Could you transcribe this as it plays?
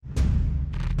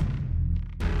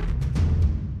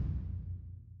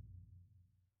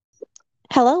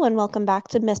Hello and welcome back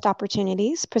to Missed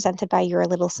Opportunities, presented by Your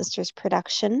Little Sisters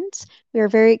Productions. We are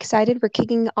very excited. We're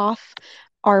kicking off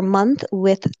our month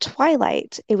with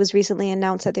Twilight. It was recently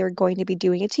announced that they were going to be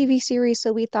doing a TV series,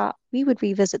 so we thought we would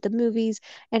revisit the movies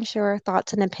and share our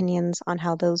thoughts and opinions on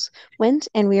how those went.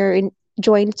 And we are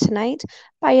joined tonight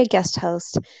by a guest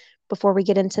host. Before we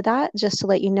get into that, just to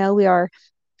let you know, we are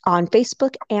on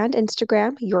Facebook and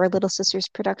Instagram, Your Little Sisters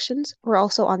Productions. We're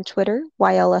also on Twitter,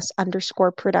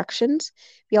 YLS_productions.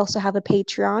 We also have a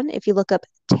Patreon. If you look up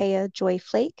Taya Joy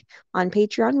Flake on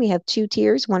Patreon, we have two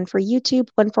tiers, one for YouTube,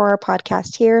 one for our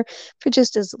podcast here. For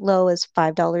just as low as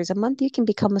 $5 a month, you can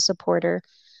become a supporter.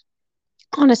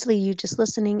 Honestly, you just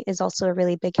listening is also a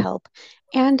really big help.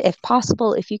 And if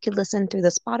possible, if you could listen through the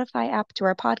Spotify app to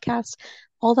our podcast,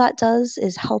 all that does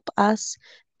is help us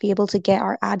be able to get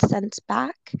our AdSense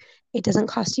back. It doesn't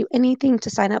cost you anything to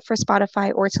sign up for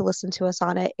Spotify or to listen to us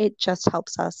on it. It just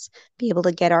helps us be able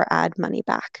to get our ad money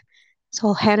back. So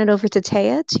I'll hand it over to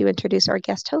Taya to introduce our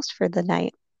guest host for the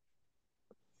night.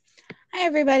 Hi,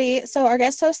 everybody. So our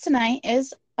guest host tonight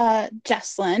is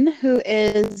Jesslyn, who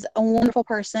is a wonderful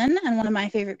person and one of my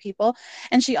favorite people.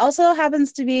 And she also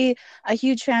happens to be a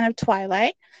huge fan of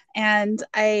Twilight. And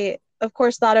I, of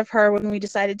course, thought of her when we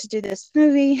decided to do this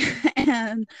movie.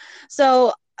 And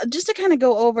so just to kind of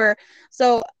go over,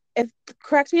 so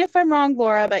correct me if I'm wrong,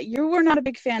 Laura, but you were not a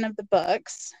big fan of the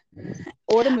books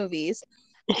or the movies.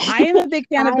 I am a big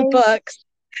fan of the books.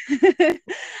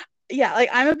 Yeah, like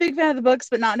I'm a big fan of the books,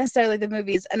 but not necessarily the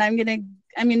movies. And I'm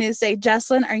gonna say,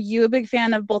 Jesslyn, are you a big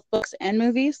fan of both books and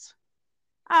movies?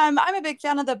 I'm a big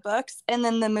fan of the books, and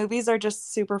then the movies are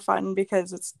just super fun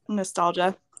because it's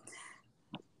nostalgia.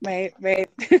 Right.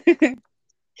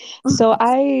 So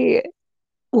I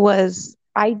read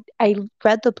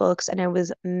the books and I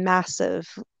was massive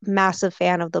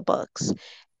fan of the books.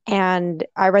 And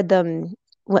I read them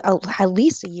at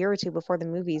least a year or two before the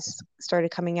movies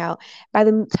started coming out. By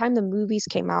the time the movies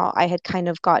came out, I had kind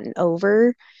of gotten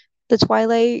over the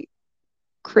Twilight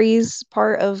craze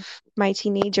part of my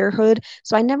teenagerhood.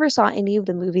 So I never saw any of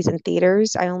the movies in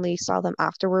theaters. I only saw them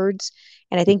afterwards.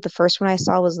 And I think the first one I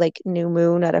saw was like New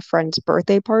Moon at a friend's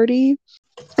birthday party.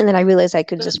 And then I realized I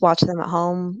could just watch them at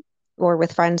home or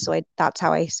with friends. So that's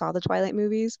how I saw the Twilight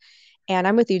movies. And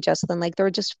I'm with you, Jesslyn. Like, they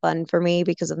were just fun for me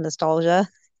because of nostalgia.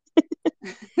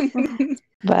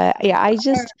 But yeah,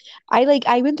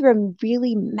 I went through a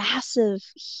really massive,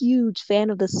 huge fan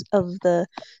of the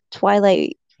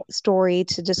Twilight story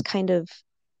to just kind of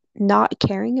not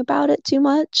caring about it too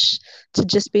much to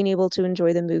just being able to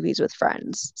enjoy the movies with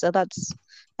friends. So that's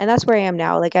where I am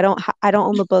now. Like, I don't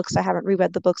own the books. I haven't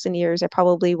reread the books in years. I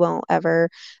probably won't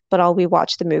ever, but I'll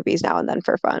rewatch the movies now and then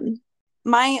for fun.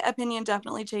 My opinion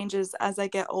definitely changes as I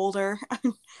get older.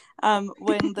 I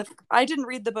didn't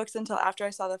read the books until after I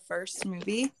saw the first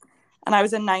movie, and I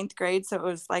was in 9th grade, so it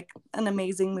was like an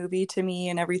amazing movie to me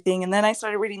and everything. And then I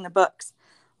started reading the books,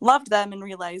 loved them, and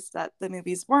realized that the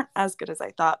movies weren't as good as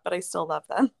I thought, but I still love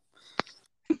them.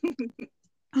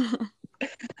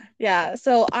 Yeah,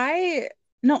 so I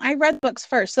read books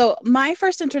first. So my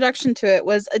first introduction to it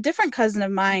was a different cousin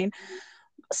of mine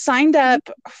signed up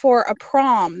for a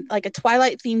prom, like a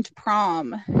Twilight themed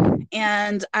prom,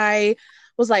 and I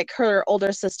was like her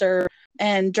older sister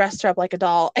and dressed her up like a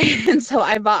doll. And so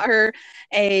I bought her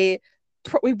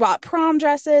we bought prom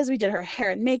dresses, we did her hair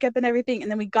and makeup and everything,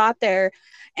 and then we got there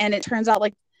and it turns out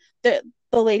like the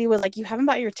lady was like, "You haven't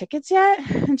bought your tickets yet?"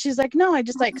 And she's like, "No, I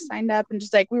just like signed up," and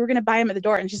just like, we were gonna buy them at the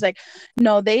door, and she's like,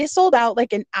 "No, they sold out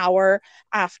like an hour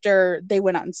after they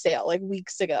went on sale, like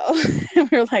weeks ago." And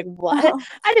we were like, "What?" Oh.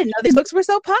 I didn't know these books were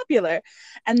so popular.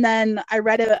 And then I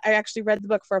actually read the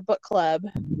book for a book club,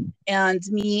 and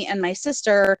me and my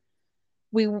sister,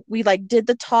 we like did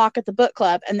the talk at the book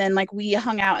club, and then like we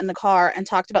hung out in the car and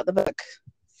talked about the book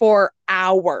for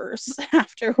hours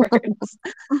afterwards.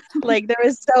 Like, there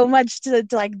was so much to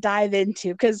like dive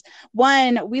into, because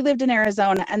one, we lived in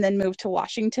Arizona and then moved to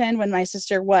Washington when my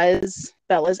sister was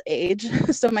Bella's age.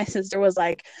 So my sister was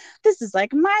like, "This is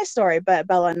like my story," but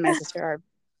Bella and my sister are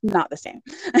not the same.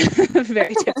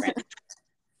 Very different.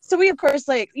 So we, of course,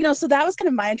 like, so that was kind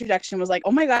of my introduction, was like,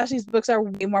 oh my gosh, these books are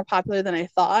way more popular than I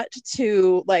thought,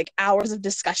 to like hours of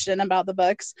discussion about the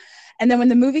books. And then when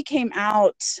the movie came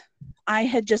out, I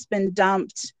had just been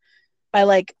dumped by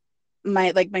like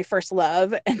my first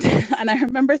love, and I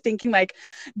remember thinking like,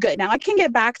 good, now I can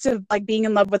get back to like being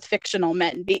in love with fictional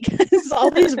men, because all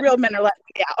these real men are letting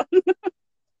me out.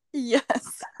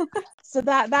 Yes. So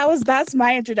that's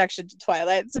my introduction to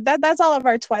Twilight. So that's all of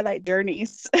our Twilight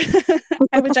journeys,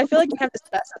 which I feel like you have to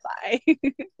specify.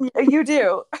 You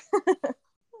do.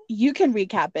 You can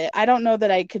recap it. I don't know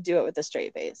that I could do it with a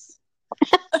straight face.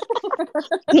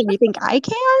 You think I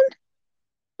can?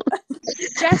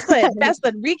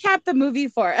 Jesslyn, recap the movie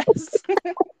for us.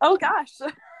 Oh gosh.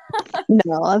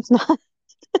 No, that's not.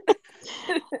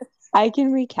 I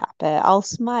can recap it. I'll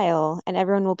smile and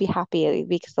everyone will be happy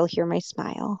because they'll hear my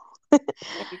smile. There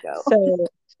you go. So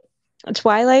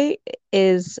Twilight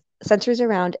is centers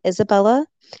around Isabella.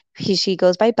 She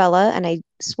goes by Bella, and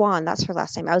Swan, that's her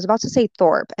last name. I was about to say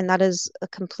Thorpe, and that is a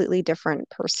completely different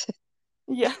person.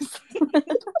 Yes.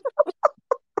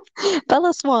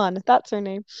 Bella Swan, that's her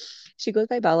name. She goes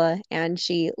by Bella, and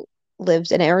she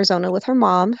lives in Arizona with her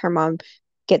mom. Her mom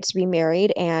gets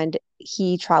remarried, and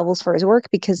he travels for his work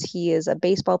because he is a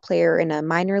baseball player in a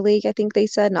minor league, I think they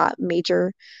said, not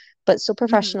major, but still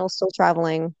professional, still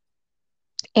traveling.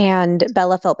 And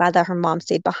Bella felt bad that her mom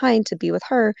stayed behind to be with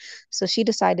her. So she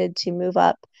decided to move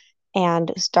up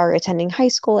and start attending high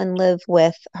school and live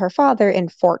with her father in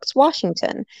Forks,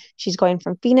 Washington. She's going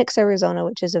from Phoenix, Arizona,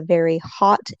 which is a very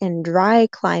hot and dry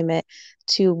climate,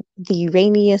 to the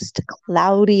rainiest,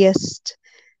 cloudiest,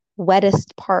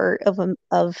 wettest part of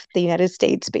the United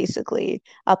States, basically,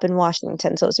 up in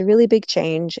Washington. So it's a really big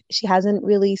change. She hasn't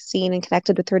really seen and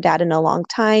connected with her dad in a long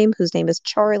time, whose name is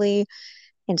Charlie.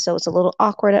 And so it's a little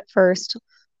awkward at first.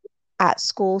 At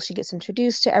school, she gets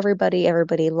introduced to everybody.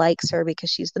 Everybody likes her because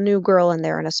she's the new girl and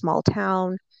they're in a small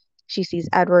town. She sees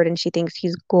Edward and she thinks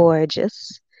he's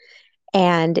gorgeous.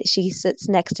 And she sits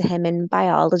next to him in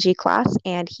biology class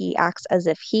and he acts as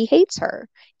if he hates her.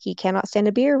 He cannot stand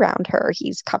to be around her.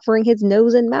 He's covering his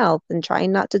nose and mouth and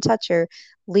trying not to touch her.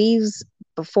 Leaves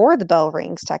before the bell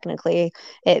rings, technically.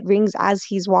 It rings as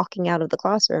he's walking out of the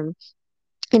classroom.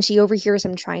 And she overhears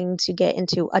him trying to get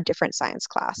into a different science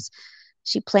class.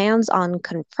 She plans on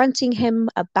confronting him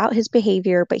about his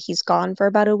behavior, but he's gone for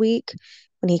about a week.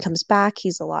 When he comes back,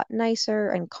 he's a lot nicer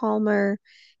and calmer,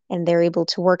 and they're able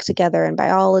to work together in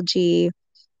biology.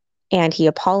 And he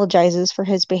apologizes for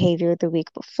his behavior the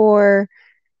week before.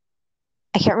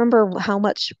 I can't remember how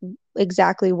much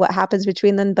exactly what happens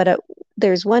between them, but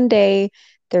there's one day,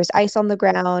 there's ice on the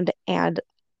ground, and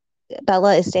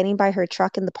Bella is standing by her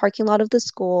truck in the parking lot of the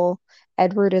school.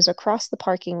 Edward is across the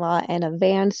parking lot, and a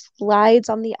van slides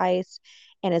on the ice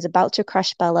and is about to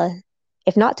crush Bella,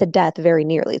 if not to death, very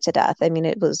nearly to death. I mean,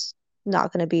 it was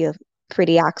not going to be a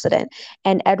pretty accident.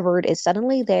 And Edward is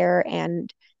suddenly there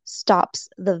and stops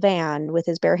the van with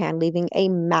his bare hand, leaving a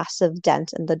massive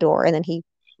dent in the door. And then he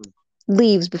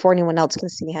leaves before anyone else can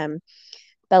see him.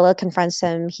 Bella confronts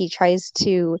him. He tries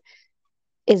to,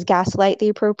 is gaslight the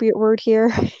appropriate word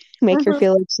here? Make her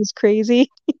feel like she's crazy.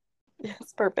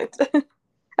 Yes, perfect.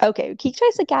 Okay, he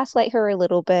tries to gaslight her a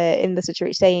little bit in the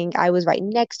situation, saying, I was right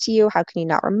next to you. How can you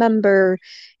not remember?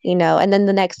 And then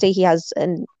the next day he has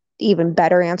an even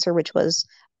better answer, which was,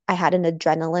 I had an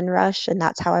adrenaline rush, and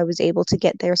that's how I was able to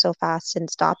get there so fast and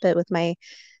stop it with my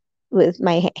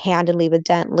hand and leave a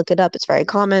dent. Look it up. It's very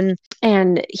common.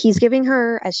 And he's giving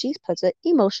her, as she puts it,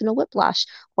 emotional whiplash.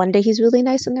 One day he's really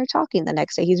nice and they're talking. The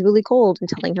next day he's really cold and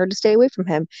telling her to stay away from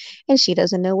him. And she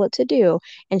doesn't know what to do.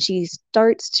 And she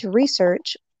starts to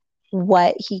research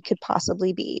what he could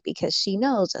possibly be because she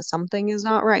knows that something is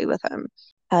not right with him.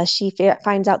 She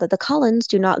finds out that the Cullens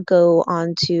do not go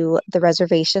onto the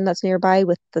reservation that's nearby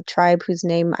with the tribe whose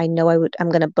name I'm going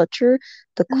to butcher,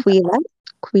 the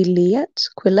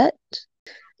Quillet.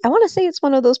 I want to say it's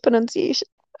one of those pronunciations.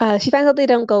 She finds out they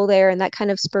don't go there, and that kind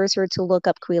of spurs her to look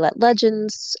up Quillet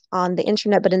legends on the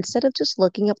internet. But instead of just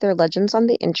looking up their legends on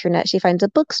the internet, she finds a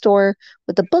bookstore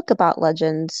with a book about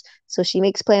legends. So she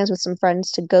makes plans with some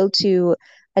friends to go to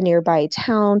a nearby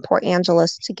town, Port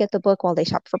Angeles, to get the book while they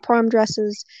shop for prom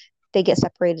dresses. They get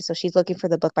separated, so she's looking for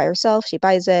the book by herself. She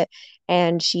buys it,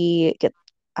 and she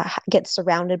gets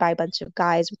surrounded by a bunch of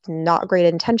guys with not great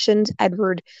intentions.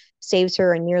 Edward saves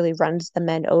her and nearly runs the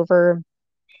men over.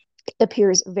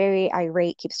 Appears very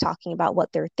irate, keeps talking about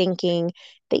what they're thinking.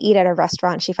 They eat at a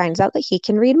restaurant. She finds out that he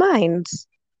can read minds,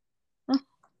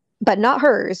 but not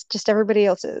hers, just everybody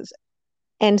else's.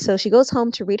 And so she goes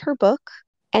home to read her book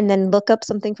and then look up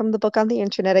something from the book on the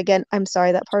internet again. I'm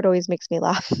sorry, that part always makes me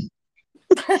laugh.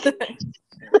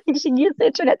 She used the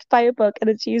internet to buy a book and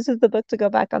then she uses the book to go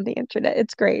back on the internet.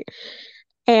 It's great.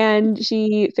 And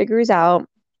she figures out,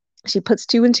 she puts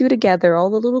two and two together,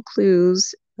 all the little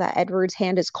clues, that Edward's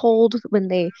hand is cold when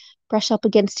they brush up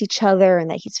against each other, and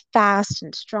that he's fast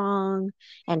and strong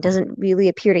and doesn't really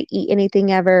appear to eat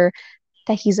anything ever,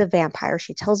 that he's a vampire.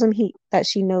 She tells him that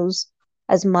she knows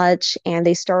as much, and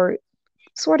they start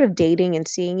sort of dating and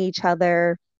seeing each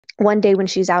other. One day when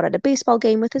she's out at a baseball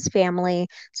game with his family,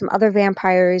 some other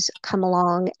vampires come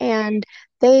along and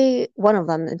one of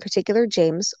them in particular,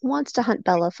 James, wants to hunt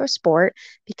Bella for sport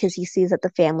because he sees that the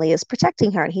family is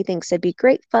protecting her and he thinks it'd be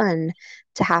great fun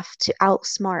to have to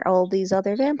outsmart all these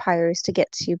other vampires to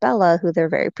get to Bella, who they're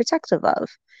very protective of.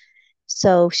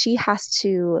 So she has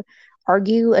to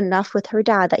argue enough with her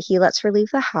dad that he lets her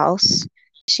leave the house.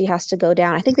 She has to go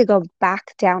down. I think they go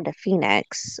back down to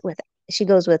Phoenix with she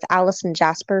goes with Alice and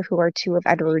Jasper, who are two of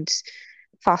Edward's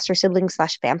foster siblings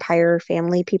slash vampire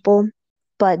family people.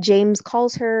 But James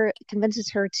calls her,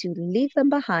 convinces her to leave them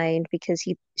behind because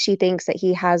she thinks that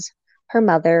he has her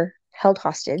mother held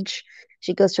hostage.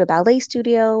 She goes to a ballet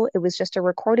studio. It was just a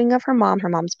recording of her mom. Her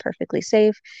mom's perfectly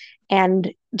safe.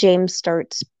 And James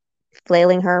starts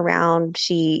flailing her around.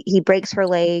 He breaks her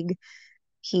leg.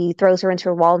 He throws her into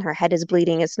a wall and her head is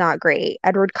bleeding. It's not great.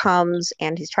 Edward comes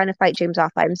and he's trying to fight James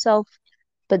off by himself,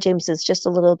 but James is just a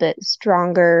little bit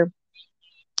stronger.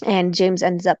 And James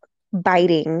ends up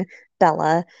biting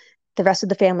Bella. The rest of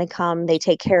the family come, they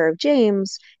take care of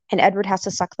James, and Edward has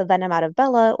to suck the venom out of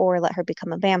Bella or let her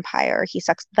become a vampire. He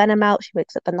sucks the venom out. She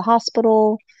wakes up in the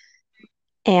hospital,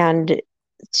 and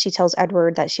she tells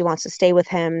Edward that she wants to stay with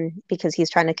him because he's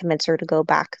trying to convince her to go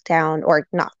back down, or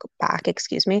not go back,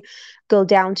 excuse me, go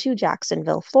down to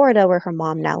Jacksonville, Florida, where her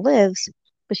mom now lives.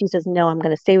 But she says, no, I'm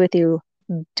going to stay with you.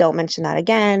 Don't mention that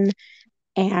again.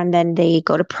 And then they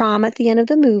go to prom at the end of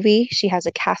the movie. She has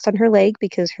a cast on her leg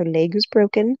because her leg was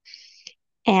broken.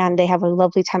 And they have a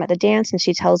lovely time at the dance. And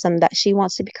she tells him that she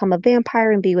wants to become a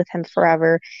vampire and be with him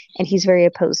forever. And he's very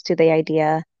opposed to the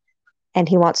idea. And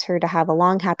he wants her to have a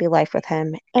long, happy life with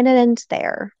him. And it ends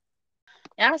there.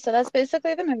 Yeah, so that's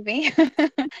basically the movie.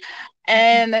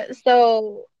 And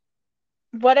so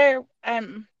what are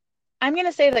I'm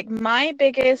gonna say, like, my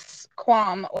biggest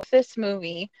qualm with this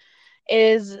movie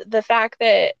is the fact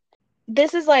that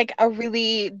this is like a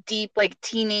really deep, like,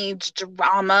 teenage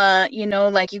drama,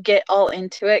 like you get all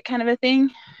into it kind of a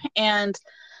thing. And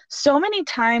so many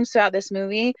times throughout this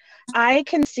movie, I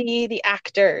can see the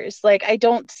actors. Like, I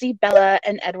don't see Bella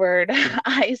and Edward.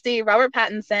 I see Robert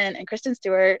Pattinson and Kristen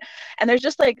Stewart. And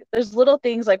there's little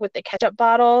things like with the ketchup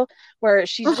bottle where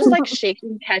she's just like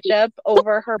shaking ketchup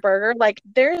over her burger. Like,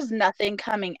 there's nothing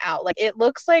coming out. Like, it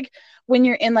looks like when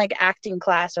you're in like acting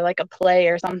class or like a play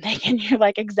or something and you're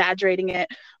like exaggerating it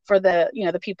for the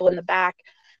people in the back.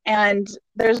 And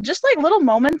there's just like little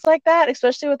moments like that,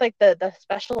 especially with like the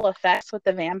special effects with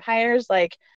the vampires.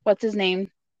 Like, what's his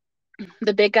name?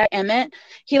 The big guy, Emmett.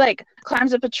 He like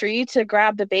climbs up a tree to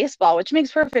grab the baseball, which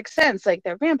makes perfect sense. Like,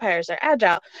 they're vampires, they're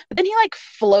agile. But then he like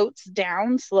floats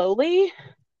down slowly.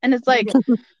 And it's like,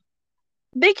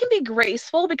 they can be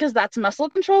graceful because that's muscle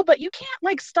control, but you can't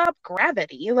like stop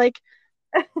gravity. Like,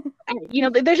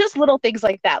 there's just little things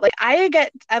like that. Like,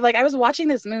 I was watching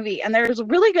this movie and there's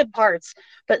really good parts,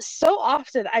 but so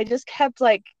often I just kept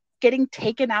like getting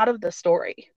taken out of the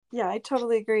story. Yeah, I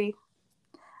totally agree.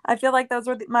 I feel like those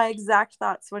were my exact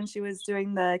thoughts when she was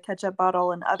doing the ketchup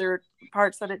bottle and other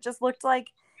parts, that it just looked like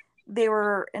they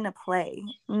were in a play,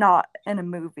 not in a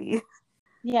movie.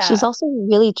 Yeah. She's also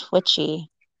really twitchy.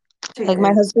 Like,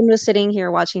 my husband was sitting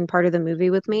here watching part of the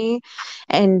movie with me,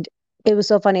 and it was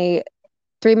so funny.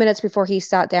 3 minutes before he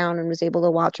sat down and was able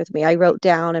to watch with me, I wrote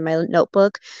down in my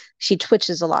notebook, she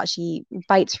twitches a lot. She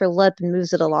bites her lip and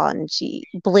moves it a lot, and she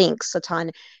blinks a ton.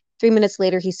 3 minutes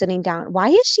later, he's sitting down. Why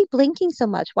is she blinking so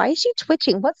much? Why is she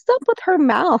twitching? What's up with her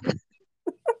mouth?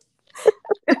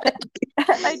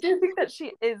 I do think that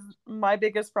she is my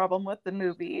biggest problem with the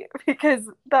movie, because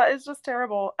that is just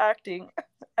terrible acting.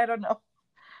 I don't know.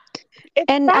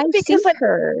 And I've seen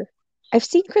her. I've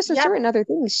seen Kristen Stewart in other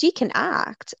things. She can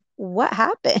act. What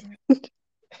happened?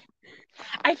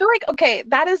 I feel like, okay,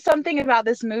 that is something about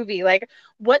this movie. Like,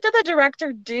 what did the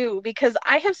director do? Because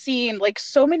I have seen like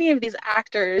so many of these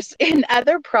actors in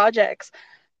other projects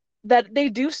that they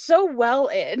do so well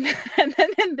in. And then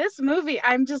in this movie,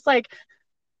 I'm just like,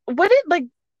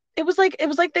 it was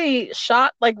like they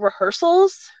shot like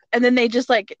rehearsals and then they just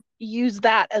like use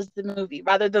that as the movie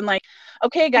rather than like,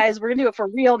 okay, guys, we're gonna do it for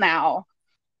real now.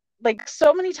 Like,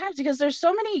 so many times, because there's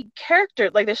so many characters,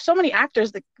 like there's so many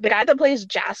actors. The guy that plays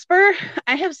Jasper,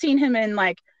 I have seen him in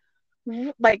like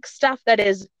stuff that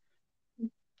is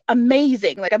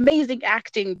amazing, like amazing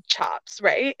acting chops,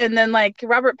 right? And then like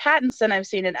Robert Pattinson, I've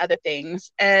seen in other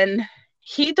things, and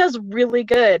he does really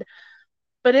good.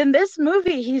 But in this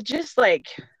movie, he's just like,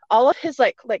 all of his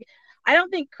like I don't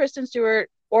think Kristen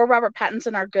Stewart or Robert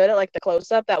Pattinson are good at like the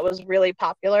close-up that was really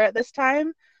popular at this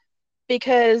time,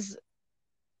 because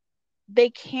they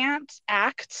can't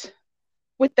act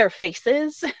with their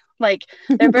faces. Like,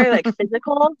 they're very like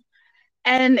physical.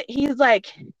 and he's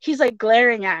like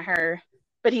glaring at her,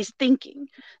 but he's thinking.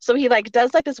 So he like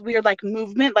does like this weird like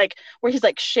movement, like where he's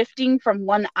like shifting from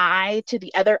one eye to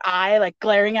the other eye, like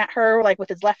glaring at her like with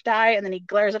his left eye, and then he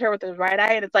glares at her with his right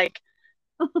eye, and it's like,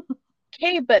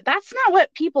 okay, but that's not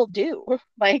what people do.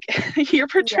 Like, you're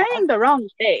Yeah. portraying the wrong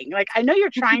thing. Like, I know you're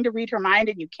trying to read her mind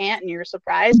and you can't, and you're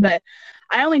surprised, but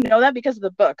I only know that because of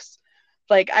the books.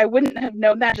 Like, I wouldn't have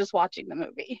known that just watching the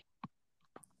movie.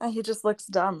 He just looks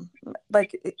dumb.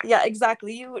 Like, yeah,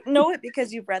 exactly. You know it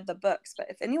because you've read the books, but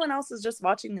if anyone else is just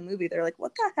watching the movie, they're like,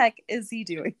 what the heck is he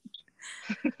doing?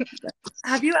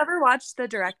 Have you ever watched the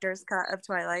director's cut of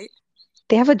Twilight?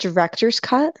 They have a director's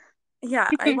cut? Yeah,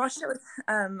 I watched it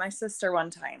with my sister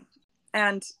one time,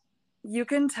 and you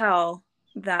can tell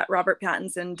that Robert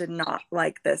Pattinson did not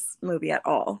like this movie at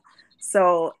all.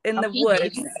 So in the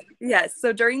woods, yes.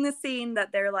 So during the scene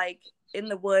that they're like in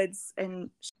the woods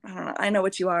and I don't know, I know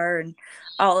what you are and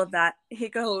all of that, he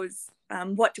goes,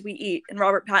 what do we eat? And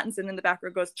Robert Pattinson in the back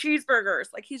row goes, cheeseburgers.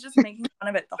 Like he's just making fun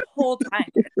of it the whole time.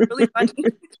 It's really funny.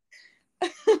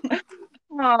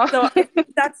 So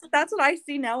that's what I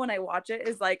see now when I watch it,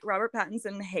 is like Robert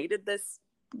Pattinson hated this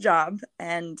job,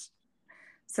 and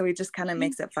so he just kind of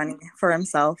makes it funny for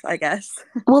himself, I guess.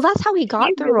 Well, that's how he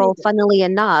got the role, funnily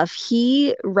enough.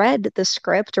 He read the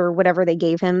script or whatever they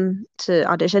gave him to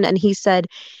audition, and he said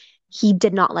he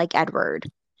did not like Edward.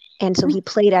 And so he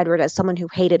played Edward as someone who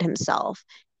hated himself.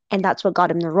 And that's what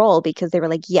got him the role, because they were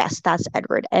like, yes, that's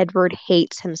Edward. Edward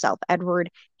hates himself. Edward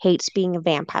hates being a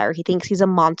vampire. He thinks he's a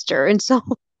monster. And so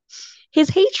his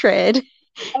hatred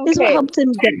is what helped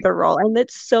him get the role. And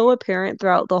it's so apparent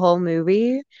throughout the whole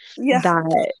movie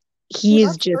that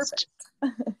he's just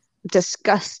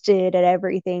disgusted at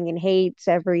everything and hates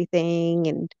everything.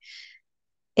 And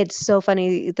it's so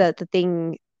funny that the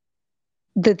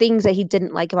things that he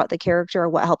didn't like about the character are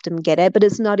what helped him get it. But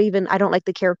it's not even, I don't like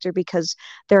the character because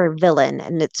they're a villain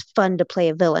and it's fun to play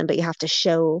a villain, but you have to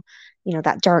show,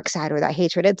 that dark side or that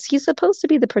hatred. He's supposed to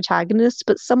be the protagonist,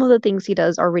 but some of the things he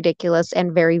does are ridiculous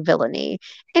and very villainy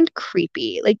and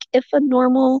creepy. Like if a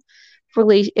normal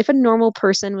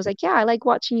person was like, yeah, I like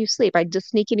watching you sleep, I'd just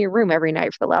sneak in your room every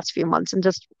night for the last few months and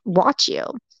just watch you.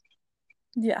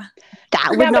 Yeah.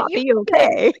 That would not be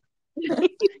okay.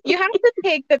 You have to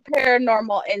take the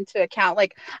paranormal into account.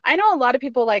 Like, I know a lot of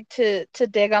people like to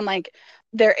dig on like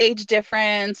their age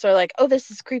difference or like, oh, this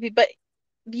is creepy, but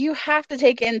you have to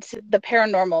take into the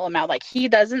paranormal amount. Like, he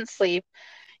doesn't sleep.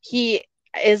 He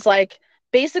is like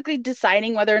basically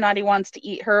deciding whether or not he wants to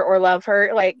eat her or love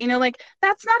her. Like, like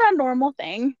that's not a normal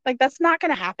thing. Like, that's not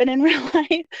going to happen in real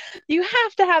life. You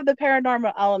have to have the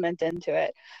paranormal element into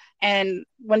it. And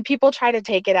when people try to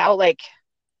take it out, like,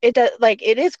 it does, like,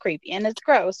 it is creepy and it's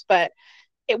gross, but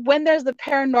when there's the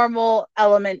paranormal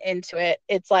element into it,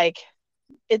 it's like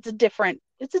it's a different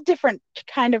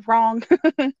kind of wrong.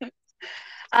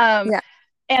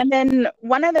 And then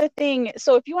one other thing,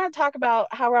 so if you want to talk about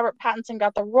how Robert Pattinson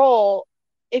got the role,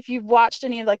 if you've watched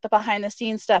any of like the behind the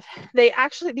scenes stuff, the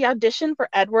audition for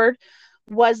Edward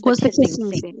was the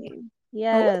kissing scene.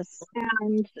 Yes.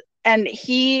 And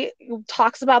he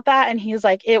talks about that, and he's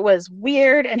like, it was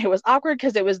weird and it was awkward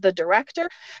because it was the director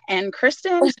and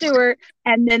Kristen Stewart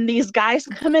and then these guys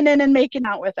coming in and making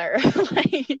out with her.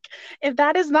 Like, if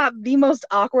that is not the most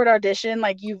awkward audition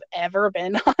like you've ever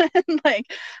been on, like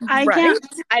I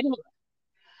don't.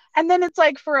 And then it's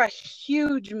like for a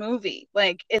huge movie,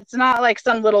 like it's not like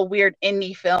some little weird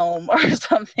indie film or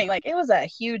something. Like, it was a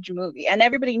huge movie, and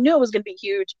everybody knew it was going to be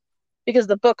huge because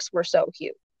the books were so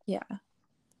huge. Yeah.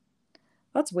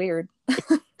 That's weird.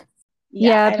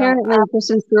 Yeah, apparently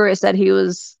Kristen Stewart said he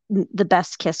was the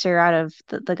best kisser out of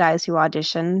the guys who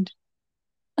auditioned.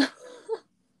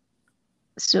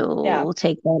 So we'll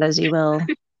take that as you will.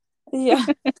 Yeah.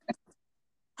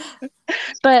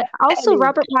 But also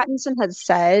Robert Pattinson had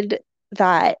said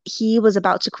that he was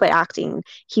about to quit acting.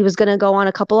 He was going to go on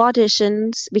a couple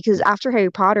auditions because after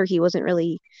Harry Potter, he wasn't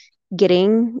really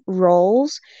getting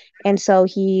roles. And so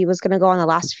he was going to go on the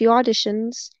last few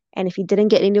auditions. And if he didn't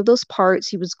get any of those parts,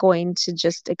 he was going to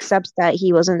just accept that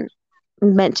he wasn't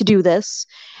meant to do this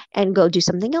and go do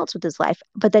something else with his life.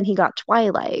 But then he got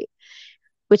Twilight,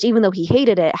 which, even though he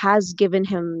hated it, has given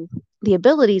him the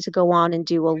ability to go on and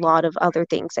do a lot of other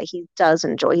things that he does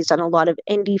enjoy. He's done a lot of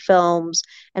indie films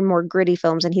and more gritty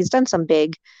films, and he's done some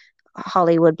big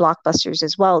Hollywood blockbusters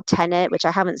as well. Tenet, which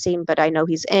I haven't seen, but I know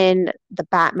he's in. The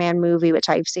Batman movie, which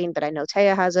I've seen, but I know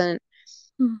Taya hasn't.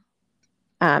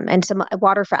 And some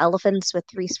Water for Elephants with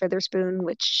Reese Witherspoon,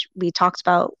 which we talked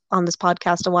about on this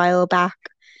podcast a while back.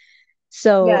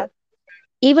 So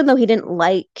even though he didn't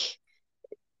like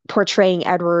portraying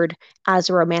Edward as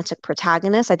a romantic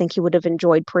protagonist. I think he would have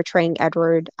enjoyed portraying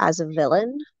Edward as a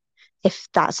villain if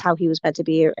that's how he was meant to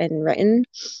be and written.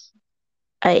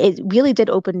 It really did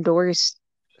open doors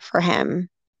for him.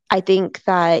 I think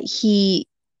that he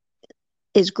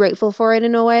is grateful for it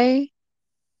in a way,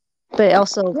 but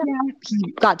also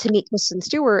he got to meet Kristen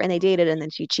Stewart and they dated, and then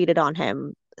she cheated on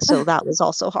him. So that was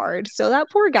also hard. So that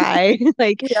poor guy,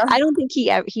 like, Yeah. I don't think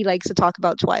he likes to talk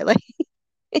about Twilight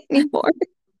anymore.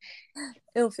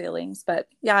 Ill feelings, but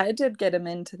yeah, it did get him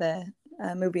into the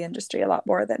movie industry a lot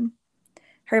more than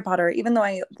Harry Potter, even though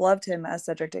I loved him as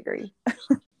Cedric Diggory.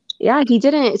 Yeah, he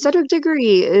didn't. Cedric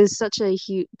Diggory is such a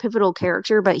pivotal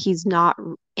character, but he's not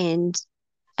in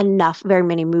very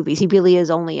many movies. He really is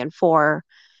only in 4,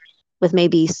 with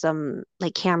maybe some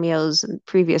like cameos in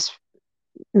previous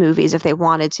movies if they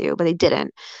wanted to, but they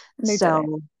didn't.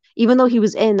 Even though he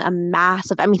was in a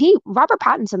massive, I mean, Robert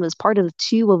Pattinson was part of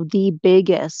 2 of the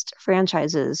biggest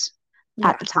franchises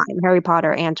at the time, Harry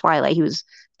Potter and Twilight. He was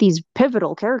these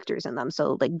pivotal characters in them,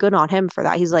 so like good on him for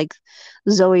that. He's like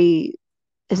Zoe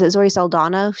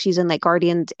Saldana? She's in like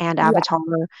Guardians and Avatar,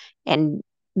 and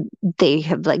they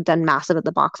have like done massive at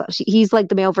the box office. He's like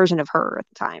the male version of her at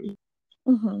the time.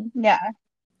 Mm-hmm. Yeah,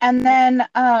 and then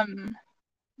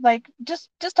like just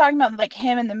talking about like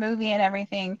him in the movie and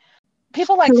everything.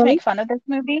 People like to make fun of this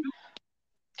movie.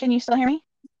 Can you still hear me?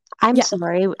 I'm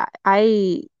sorry.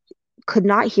 I could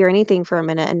not hear anything for a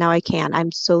minute, and now I can. I'm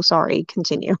so sorry.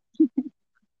 Continue.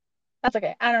 That's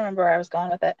okay. I don't remember where I was going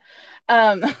with it.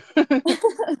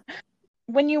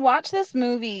 When you watch this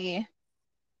movie,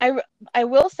 I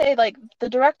will say, like, the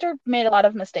director made a lot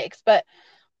of mistakes, but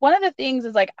one of the things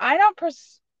is, like, I don't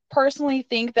personally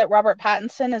think that Robert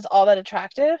Pattinson is all that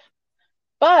attractive,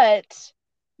 but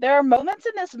there are moments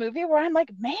in this movie where I'm like,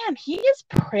 man, he is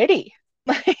pretty.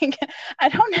 Like, I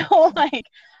don't know,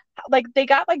 like they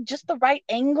got like just the right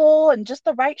angle and just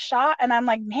the right shot, and I'm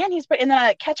like, man, he's pretty. And then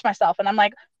I catch myself and I'm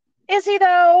like, is he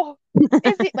though?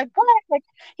 Is he like what? Like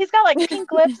he's got like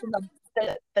pink lips and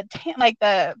the tan, like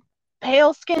the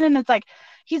pale skin, and it's like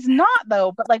he's not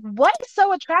though. But like, what is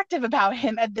so attractive about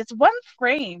him at this one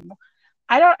frame?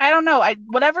 I don't know.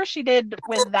 Whatever she did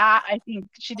with that, I think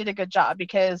she did a good job,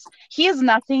 because he is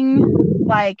nothing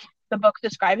like the books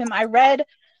describe him. I read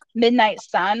Midnight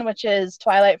Sun, which is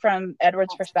Twilight from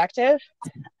Edward's perspective,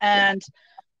 and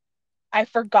I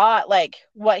forgot like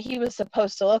what he was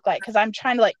supposed to look like, because I'm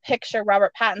trying to like picture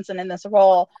Robert Pattinson in this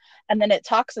role, and then it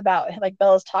talks about like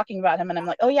Bella's talking about him, and I'm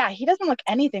like, oh yeah, he doesn't look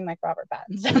anything like Robert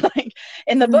Pattinson. Like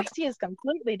in the books he is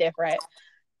completely different.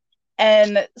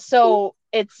 And so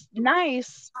it's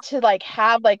nice to like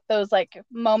have like those like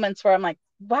moments where I'm like,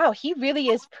 wow, he really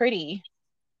is pretty,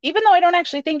 even though I don't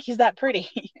actually think he's that pretty.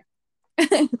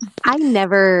 I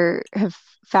never have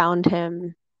found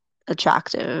him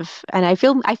attractive, and I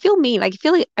feel mean. Like, I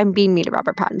feel like I'm being mean to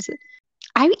Robert Pattinson.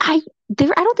 I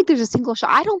don't think there's a single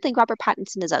shot. I don't think Robert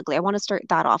Pattinson is ugly. I want to start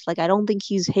that off. Like, I don't think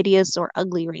he's hideous or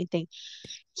ugly or anything.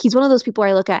 He's one of those people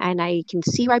I look at and I can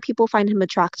see why people find him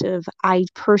attractive. I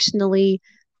personally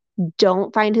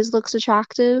don't find his looks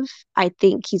attractive. I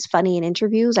think he's funny in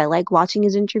interviews. I like watching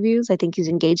his interviews. I think he's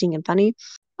engaging and funny.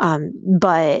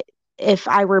 But if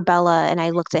I were Bella and I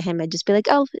looked at him, I'd just be like,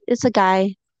 oh, it's a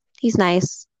guy. He's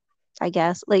nice, I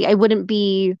guess. Like, I wouldn't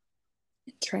be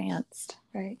entranced,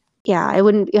 right? Yeah, I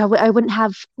wouldn't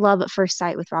have love at first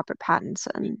sight with Robert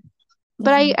Pattinson.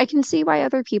 But I can see why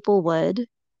other people would.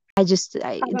 There's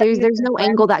no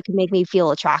angle that could make me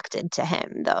feel attracted to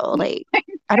him, though. Like,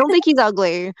 I don't think he's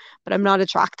ugly, but I'm not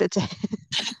attracted to him.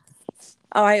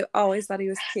 Oh, I always thought he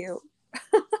was cute.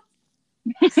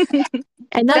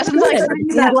 And that's good.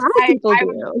 A lot of people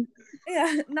do.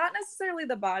 Yeah, not necessarily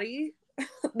the body.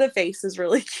 The face is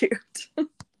really cute.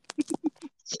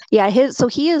 Yeah,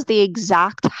 he is the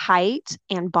exact height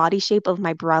and body shape of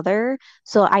my brother.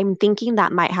 So I'm thinking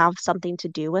that might have something to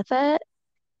do with it.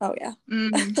 Oh yeah.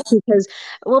 Because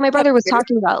my brother was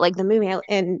talking about like the movie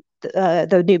and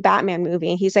the new Batman movie,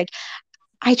 and he's like,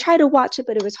 I tried to watch it,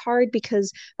 but it was hard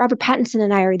because Robert Pattinson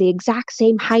and I are the exact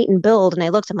same height and build. And I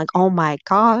looked, I'm like, oh my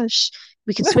gosh,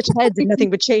 we could switch heads and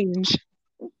nothing would change.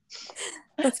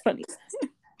 That's funny.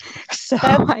 So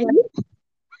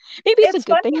maybe it's a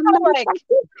good thing.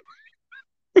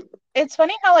 It's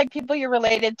funny how like people you're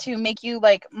related to make you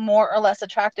like more or less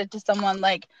attracted to someone.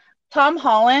 Like Tom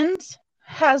Holland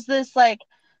has this like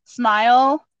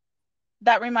smile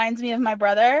that reminds me of my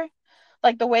brother,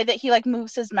 like the way that he like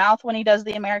moves his mouth when he does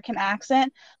the American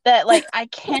accent, that like I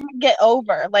can't get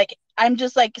over. Like I'm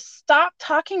just like, stop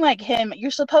talking like him.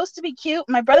 You're supposed to be cute.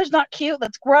 My brother's not cute.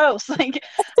 That's gross. Like,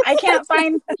 I can't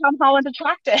find Tom Holland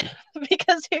attractive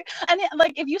because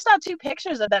like if you saw two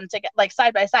pictures of them to get like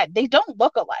side by side, they don't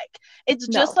look alike. It's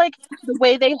just like the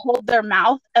way they hold their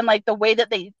mouth and like the way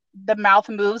that the mouth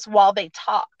moves while they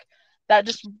talk. That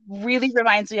just really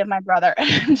reminds me of my brother.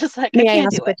 I'm just like, I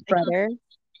can't do it. Brother?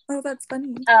 Oh, that's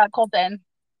funny. Colton.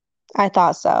 I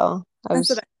thought so. That's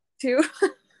what I too.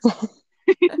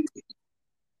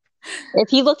 If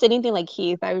he looked anything like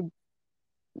Keith, I would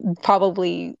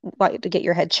probably like to get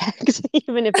your head checked,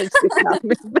 even if it's just not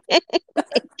movement.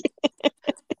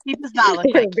 He does not look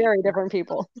They're like very Keith. different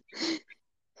people.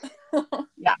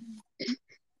 Yeah.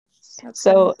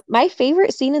 So my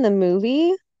favorite scene in the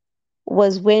movie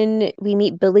was when we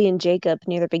meet Billy and Jacob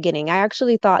near the beginning. I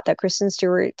actually thought that Kristen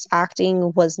Stewart's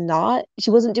acting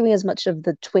she wasn't doing as much of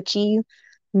the twitchy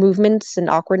movements and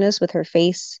awkwardness with her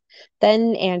face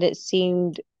then, and it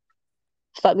seemed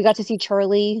fun. We got to see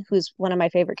Charlie, who's one of my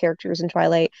favorite characters in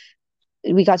Twilight.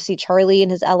 We got to see Charlie in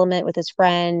his element with his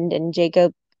friend, and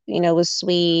Jacob, was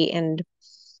sweet and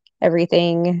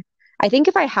everything. I think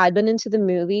if I had been into the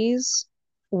movies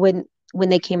when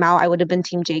they came out, I would have been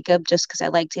Team Jacob just because I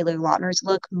like Taylor Lautner's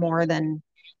look more than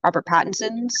Robert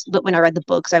Pattinson's. But when I read the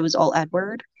books, I was all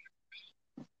Edward.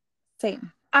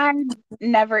 Same. I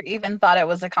never even thought it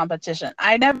was a competition.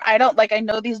 I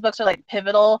know these books are like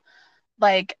pivotal,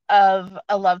 like of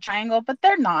a love triangle, but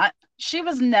they're not. She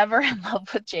was never in love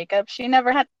with Jacob. She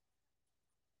never had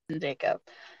Jacob.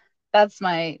 That's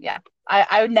I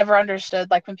never understood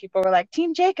like when people were like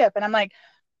Team Jacob, and I'm like,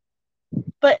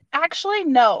 but actually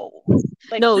no.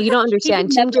 Like, no, you don't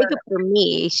understand. Team Jacob for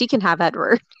me, she can have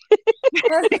Edward.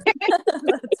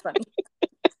 That's funny.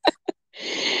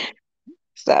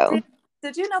 So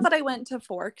did you know that I went to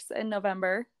Forks in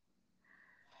November?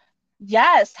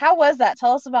 Yes. How was that?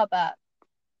 Tell us about that.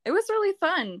 It was really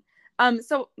fun.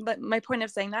 But my point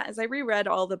of saying that is I reread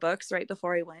all the books right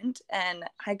before I went, and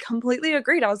I completely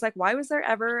agreed. I was like, why was there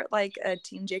ever like a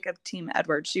Team Jacob, Team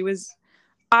Edward? She was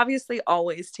obviously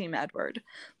always Team Edward.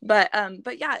 But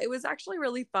yeah, it was actually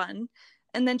really fun.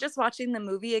 And then just watching the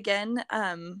movie again,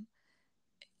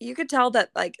 you could tell that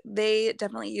like they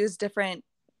definitely use different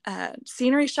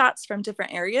scenery shots from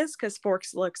different areas because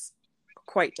Forks looks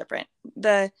quite different.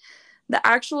 The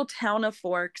actual town of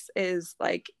Forks is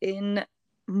like in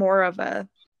more of a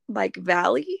like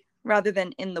valley rather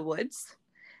than in the woods,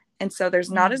 and so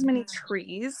there's not as many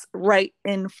trees right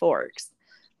in Forks.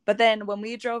 But then when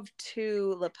we drove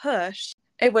to La Push,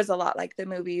 it was a lot like the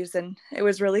movies, and it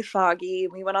was really foggy.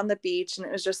 We went on the beach, and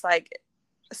it was just like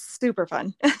super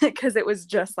fun because it was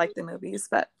just like the movies.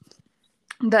 But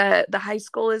the high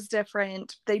school is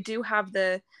different. They do have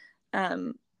the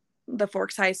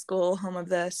Forks High School, home of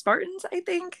the Spartans, I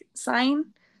think, sign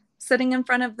sitting in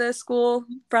front of the school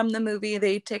from the movie.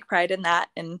 They take pride in that,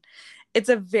 and it's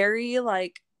a very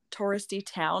like touristy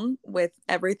town with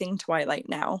everything Twilight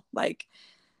now. Like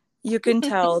you can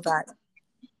tell that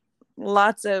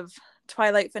lots of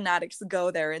Twilight fanatics go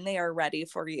there and they are ready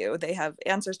for you. They have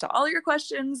answers to all your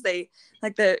questions. They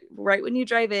like right when you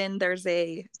drive in, there's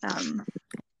a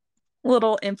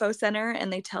little info center,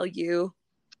 and they tell you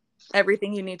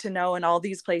everything you need to know in all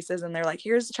these places. And they're like,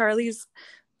 here's Charlie's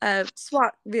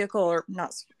SWAT vehicle, or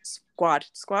not squad,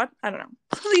 I don't know,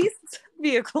 police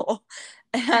vehicle.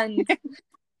 And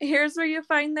here's where you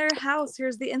find their house.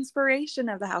 Here's the inspiration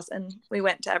of the house. And we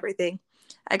went to everything.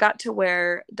 I got to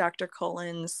wear Dr.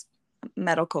 Cullen's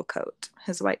medical coat,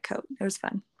 his white coat. It was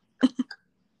fun.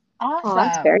 Awesome. Oh,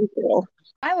 that's very cool.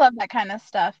 I love that kind of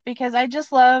stuff because I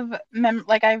just love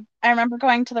I remember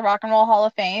going to the Rock and Roll Hall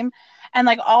of Fame, and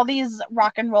like all these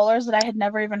rock and rollers that I had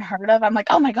never even heard of. I'm like,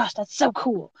 oh my gosh, that's so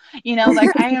cool. Like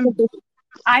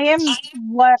I am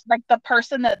what like the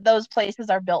person that those places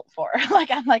are built for.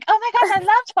 Like I'm like, oh my gosh, I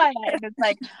love Twilight. And it's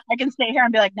like I can stay here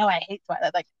and be like, no, I hate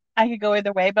Twilight. Like I could go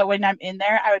either way, but when I'm in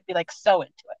there, I would be like so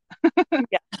into it.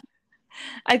 Yeah.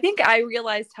 I think I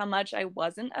realized how much I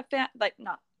wasn't a fan. Like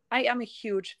I am a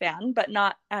huge fan, but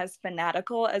not as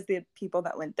fanatical as the people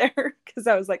that went there. Because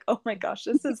I was like, oh my gosh,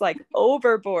 this is like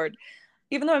overboard.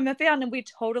 Even though I'm a fan, and we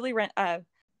totally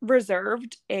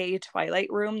reserved a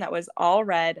Twilight room that was all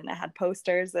red, and it had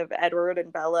posters of Edward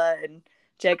and Bella and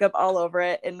Jacob all over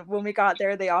it. And when we got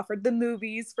there, they offered the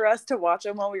movies for us to watch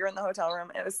them while we were in the hotel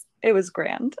room. It was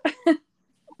grand.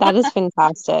 That is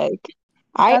fantastic.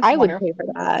 I would pay for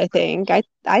that.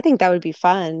 I think that would be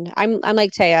fun. I'm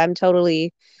like Taya. I'm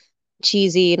totally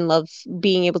cheesy and love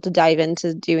being able to dive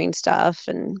into doing stuff.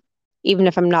 And even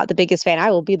if I'm not the biggest fan, I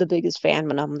will be the biggest fan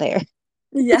when I'm there.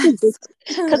 Yes.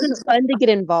 Because it's fun to get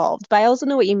involved. But I also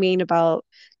know what you mean about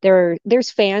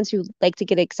there's fans who like to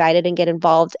get excited and get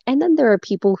involved, and then there are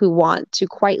people who want to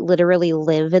quite literally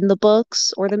live in the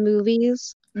books or the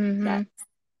movies. Mm-hmm.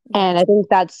 And I think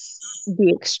that's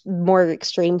the more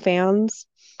extreme fans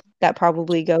that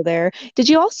probably go there. Did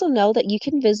you also know that you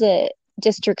can visit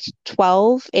District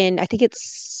 12 in, I think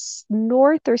it's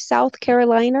North or South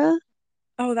Carolina?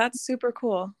 Oh, that's super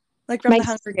cool. Like from My the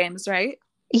Hunger Games, right?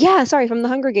 Yeah, sorry, from the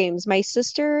Hunger Games. My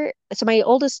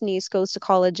oldest niece goes to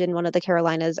college in one of the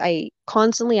Carolinas. I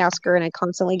constantly ask her and I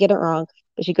constantly get it wrong,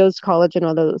 but she goes to college in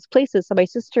one of those places. So my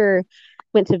sister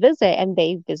went to visit and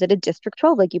they visited District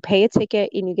 12. Like you pay a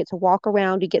ticket and you get to walk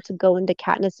around, you get to go into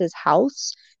Katniss's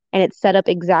house and it's set up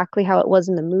exactly how it was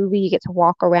in the movie. You get to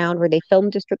walk around where they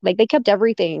filmed District, like they kept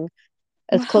everything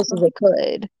as Wow. close as they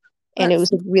could. And it was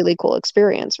That's a really cool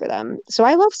experience for them. So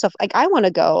I love stuff like I want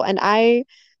to go and I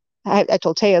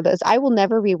told Taya this. I will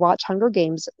never rewatch Hunger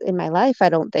Games in my life, I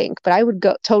don't think, but I would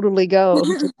totally go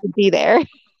just to be there.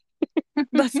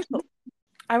 that's cool.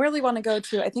 I really want to go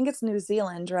to, I think it's New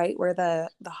Zealand, right? Where the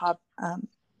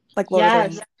like Lord of the Yes.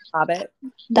 Rings Hobbit,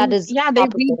 That is Yeah, they top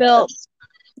of the rebuilt list.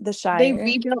 the Shire. they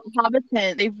rebuilt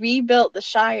Hobbiton. They rebuilt the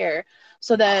Shire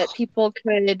so that people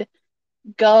could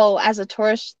go as a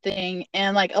tourist thing.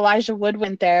 And like Elijah Wood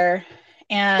went there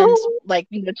and like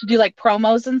to do like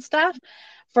promos and stuff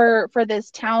for this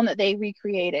town that they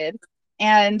recreated.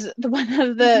 And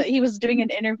he was doing an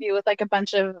interview with like a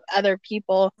bunch of other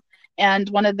people, and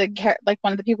one of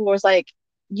the people was like,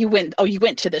 you went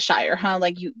to the Shire, huh?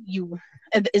 Like you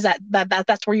is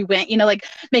that's where you went, like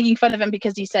making fun of him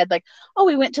because he said like, oh,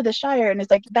 we went to the Shire, and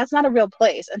it's like, that's not a real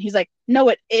place. And he's like, no,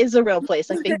 it is a real place.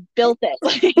 Like they built it.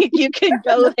 Like you can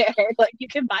go there, like you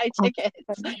can buy tickets.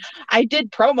 I did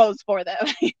promos for them.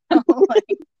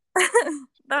 Like,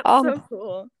 That's Oh, so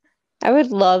cool. I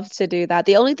would love to do that.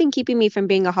 The only thing keeping me from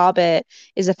being a hobbit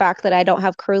is the fact that I don't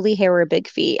have curly hair or big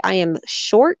feet. I am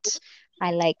short.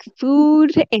 I like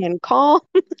food and calm.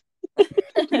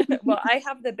 Well, I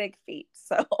have the big feet,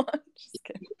 so just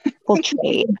kidding. We'll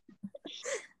trade.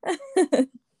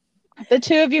 the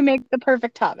two of you make the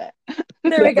perfect Hobbit.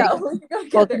 There we go. We go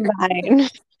We'll together. combine.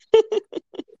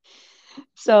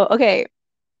 So, okay.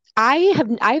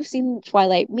 I've seen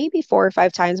Twilight maybe 4 or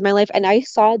 5 times in my life, and I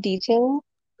saw detail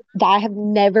that I have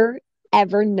never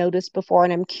ever noticed before,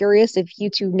 and I'm curious if you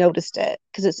two noticed it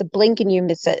because it's a blink and you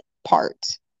miss it part.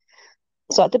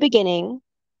 So at the beginning,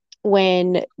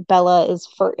 when Bella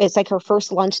it's like her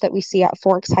first lunch that we see at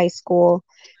Forks High School.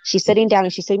 She's sitting down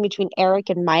and she's sitting between Eric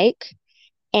and Mike,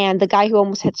 and the guy who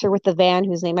almost hits her with the van,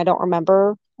 whose name I don't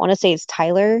remember, I want to say it's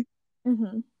Tyler.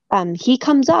 Mm-hmm. He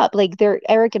comes up, like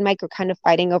Eric and Mike are kind of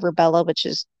fighting over Bella, which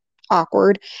is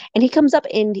awkward. And he comes up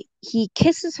and he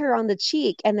kisses her on the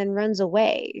cheek and then runs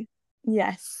away.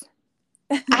 Yes.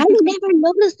 I never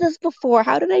noticed this before.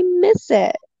 How did I miss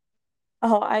it?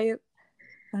 Oh, I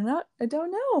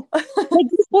don't know. Like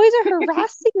these boys are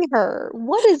harassing her.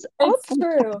 What is up? It's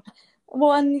true.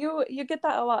 Well, and you get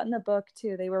that a lot in the book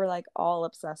too. They were like all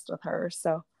obsessed with her.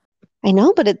 So I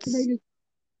know, but it's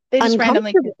They just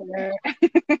randomly kiss her.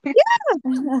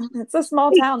 it's a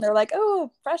small town. They're like,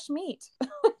 oh, fresh meat.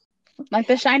 Like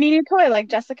the shiny new toy, like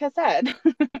Jessica said.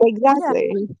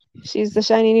 exactly. Yeah. She's the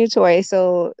shiny new toy.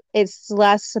 So it's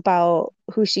less about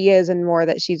who she is and more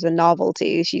that she's a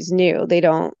novelty. She's new. They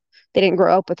didn't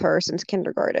grow up with her since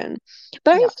kindergarten.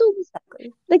 But I still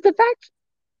like the fact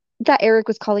that Eric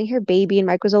was calling her baby and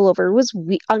Mike was all over was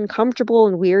uncomfortable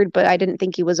and weird, but I didn't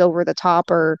think he was over the top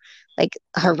or like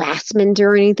harassment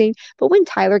or anything. But when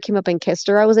Tyler came up and kissed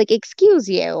her, I was like, excuse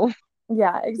you.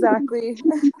 Yeah, exactly.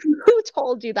 Who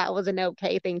told you that was an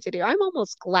okay thing to do? I'm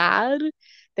almost glad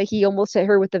that he almost hit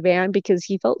her with the van because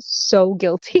he felt so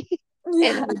guilty.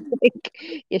 Yeah. And I was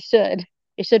like,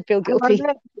 you should feel guilty.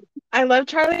 I love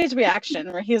Charlie's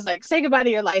reaction where he's like, say goodbye to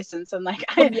your license. And like,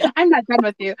 I'm not done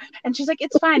with you. And she's like,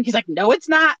 it's fine. He's like, no, it's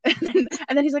not. And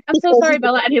then he's like, I'm so sorry,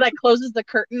 Bella. And he like closes the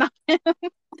curtain on him.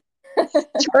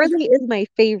 Charlie is my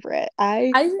favorite.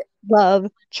 I love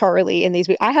Charlie in these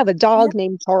movies. I have a dog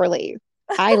named Charlie.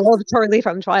 I love Charlie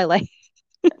from Twilight.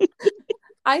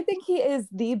 I think he is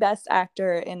the best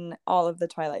actor in all of the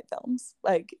Twilight films.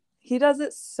 Like, he does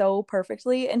it so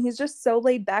perfectly, and he's just so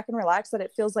laid back and relaxed that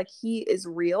it feels like he is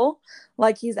real,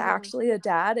 like he's actually a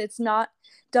dad.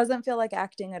 Doesn't feel like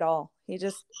acting at all. He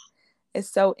just is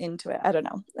so into it. I don't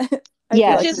know.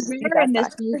 Yeah, which is rare in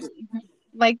this movie.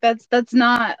 Like that's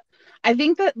not. I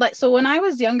think that like so when I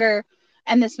was younger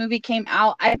and this movie came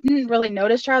out, I didn't really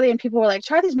notice Charlie, and people were like,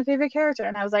 Charlie's my favorite character,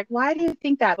 and I was like, why do you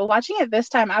think that? But watching it this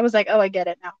time, I was like, oh, I get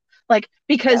it now. Like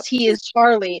because he is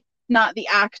Charlie, not the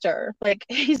actor. Like,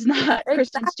 he's not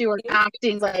Kristen Stewart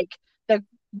acting like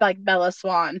Bella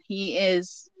Swan. He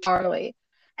is Charlie.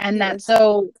 And that's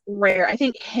so rare. I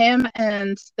think him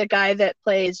and the guy that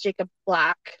plays Jacob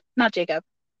Black, not Jacob,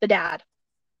 the dad.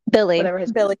 Billy. Whatever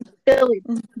his Billy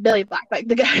Black. Like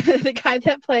the guy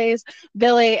that plays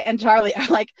Billy and Charlie are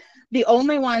like the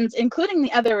only ones, including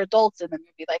the other adults in the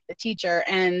movie, like the teacher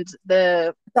and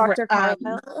the Dr.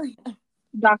 Carlisle.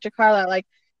 Dr. Carlisle, like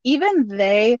even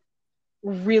they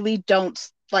really don't,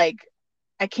 like,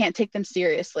 I can't take them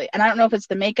seriously. And I don't know if it's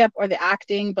the makeup or the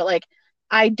acting, but like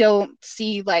I don't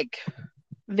see like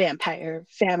vampire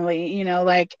family, you know,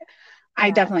 like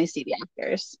I definitely see the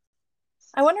actors.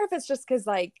 I wonder if it's just because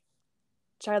like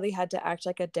Charlie had to act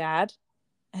like a dad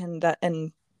and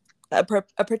a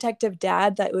protective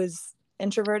dad that was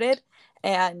introverted,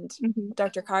 and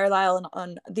Dr. Carlisle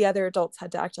and the other adults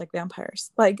had to act like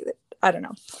vampires. Like, I don't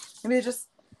know. Maybe it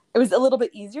was a little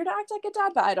bit easier to act like a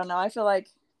dad, but I don't know. I feel like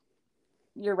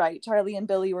you're right. Charlie and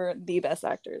Billy were the best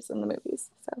actors in the movies.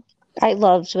 So I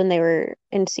loved when they were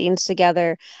in scenes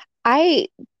together. I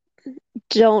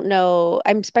don't know.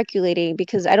 I'm speculating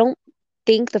because I don't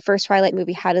think the first Twilight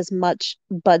movie had as much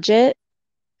budget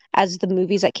as the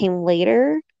movies that came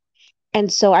later.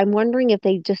 And so I'm wondering if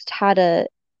they just had a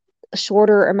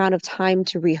shorter amount of time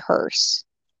to rehearse.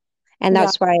 And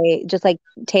that's why, just like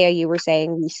Taya, you were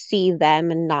saying, we see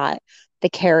them and not the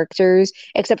characters,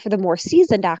 except for the more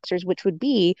seasoned actors, which would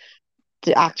be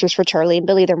the actors for Charlie and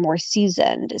Billy. They're more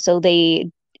seasoned. So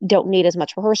they don't need as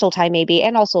much rehearsal time, maybe.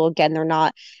 And also, again, they're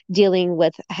not dealing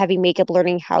with heavy makeup,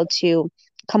 learning how to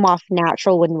come off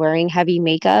natural when wearing heavy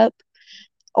makeup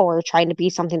or trying to be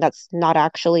something that's not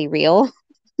actually real.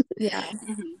 Yeah.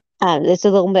 It's a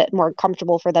little bit more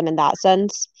comfortable for them in that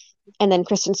sense. And then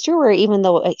Kristen Stewart, even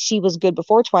though she was good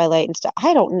before Twilight and stuff,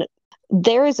 I don't know.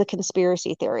 There is a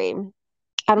conspiracy theory.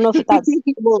 I don't know if that's,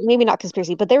 well, maybe not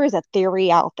conspiracy, but there is a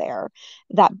theory out there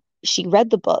that she read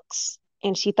the books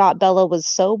and she thought Bella was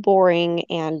so boring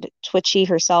and twitchy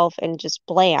herself and just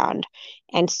bland.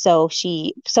 And so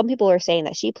some people are saying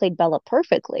that she played Bella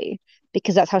perfectly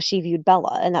because that's how she viewed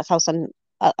Bella. And that's how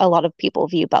a lot of people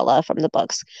view Bella from the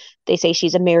books. They say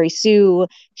she's a Mary Sue,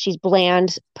 she's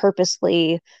bland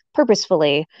purposefully,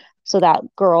 so that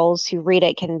girls who read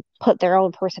it can put their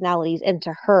own personalities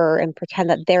into her and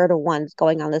pretend that they're the ones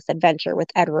going on this adventure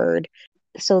with Edward.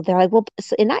 So they're like, well,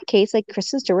 in that case, like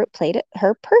Kristen Stewart played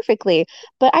her perfectly.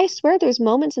 But I swear there's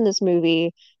moments in this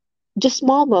movie, just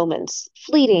small moments,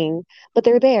 fleeting, but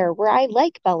they're there, where I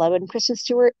like Bella and Kristen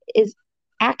Stewart is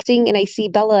acting and I see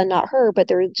Bella and not her, but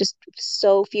they're just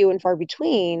so few and far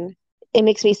between. It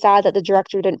makes me sad that the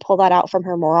director didn't pull that out from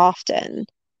her more often.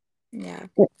 Yeah.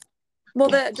 Well,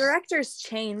 the directors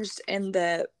changed in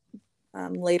the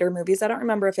later movies. I don't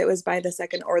remember if it was by the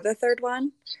second or the third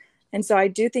one. And so I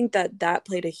do think that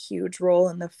played a huge role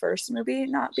in the first movie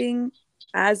not being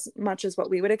as much as what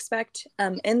we would expect.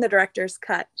 In the director's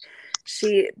cut,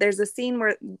 there's a scene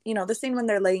where, you know, the scene when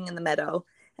they're laying in the meadow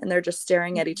and they're just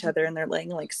staring at each other and they're laying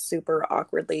like super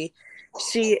awkwardly.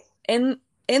 She in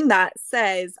that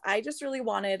says, I just really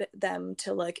wanted them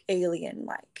to look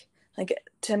alien-like. Like,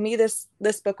 to me, this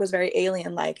book was very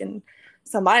alien-like, and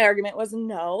so my argument was,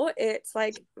 no, it's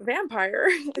like vampire.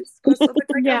 It's supposed to look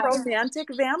like a romantic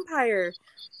vampire.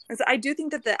 And so I do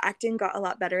think that the acting got a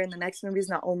lot better in the next movies,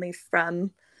 not only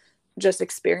from just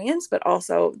experience, but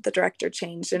also the director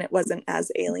changed and it wasn't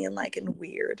as alien-like and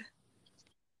weird.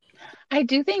 I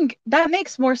do think that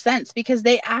makes more sense because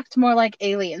they act more like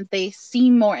aliens. They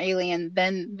seem more alien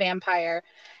than vampire.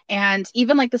 And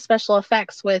even like the special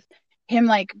effects with him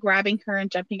like grabbing her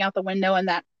and jumping out the window and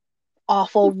that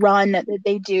awful run that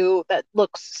they do that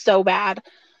looks so bad.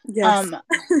 Yes.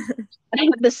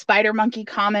 The spider monkey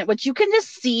comment, which you can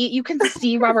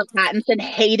see Robert Pattinson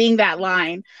hating that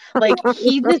line. Like,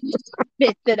 he just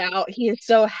spits it out. He is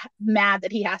so mad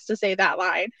that he has to say that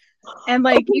line. And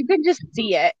like, you can just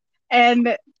see it.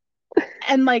 And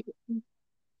like,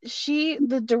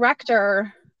 the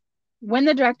director, when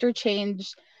the director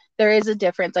changed, there is a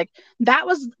difference. Like, that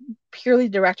was purely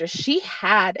director. She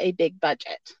had a big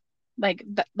budget.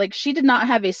 Like she did not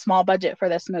have a small budget for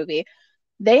this movie.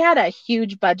 They had a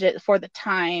huge budget for the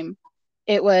time.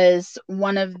 It was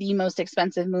one of the most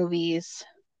expensive movies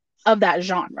of that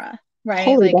genre, right?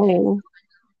 Holy like, dang.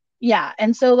 Yeah.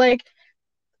 And so like,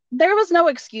 there was no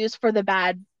excuse for the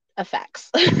bad effects.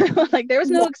 Like, there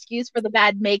was no excuse for the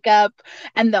bad makeup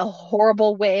and the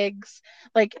horrible wigs.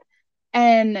 Like,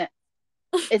 and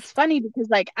it's funny because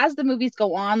like, as the movies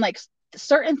go on, like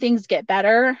certain things get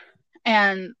better.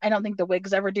 And I don't think the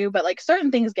wigs ever do, but like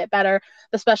certain things get better.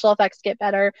 The special effects get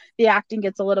better. The acting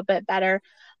gets a little bit better.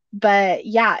 But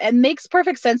yeah, it makes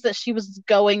perfect sense that she was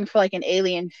going for like an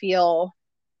alien feel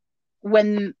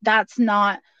when that's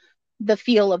not the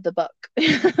feel of the book.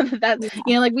 That,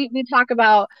 you know, like we talk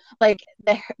about like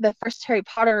the first Harry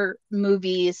Potter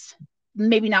movies,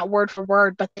 maybe not word for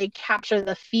word, but they capture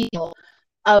the feel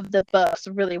of the books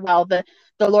really well. The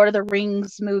Lord of the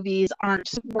Rings movies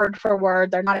aren't word for word,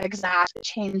 they're not exact, they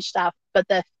change stuff, but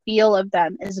the feel of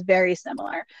them is very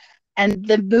similar. And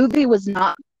the movie was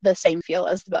not the same feel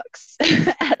as the books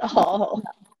at all.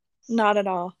 Not at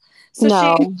all. So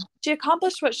No. she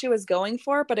accomplished what she was going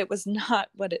for, but it was not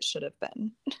what it should have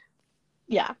been.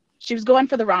 Yeah, she was going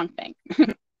for the wrong thing.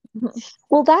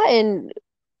 Well, that, and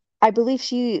I believe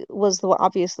she was the one,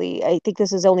 obviously, I think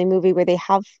this is the only movie where they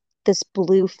have this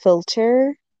blue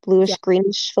filter, bluish Yeah.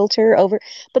 greenish filter over,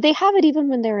 but they have it even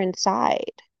when they're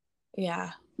inside.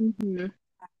 Yeah. Mm-hmm.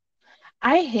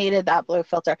 I hated that blue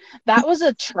filter. That was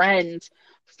a trend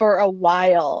for a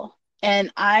while.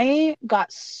 And I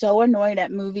got so annoyed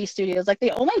at movie studios. Like they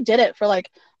only did it for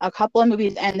like a couple of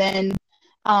movies, and then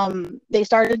they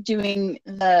started doing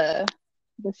the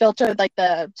filter, like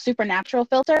the Supernatural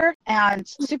filter, and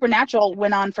Supernatural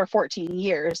went on for 14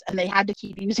 years and they had to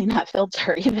keep using that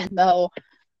filter even though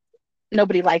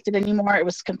nobody liked it anymore. It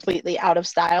was completely out of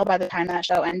style by the time that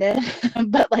show ended.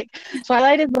 But like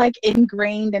Twilight is like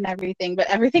ingrained in everything, but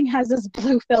everything has this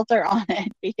blue filter on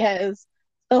it because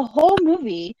the whole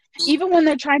movie, even when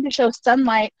they're trying to show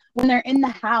sunlight, when they're in the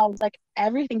house, like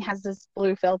everything has this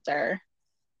blue filter,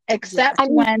 except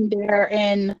when they're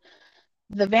in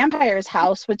the vampire's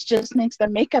house, which just makes their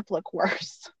makeup look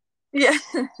worse. Yeah.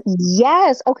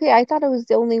 Yes. Okay. I thought I was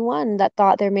the only one that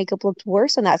thought their makeup looked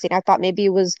worse in that scene. I thought maybe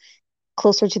it was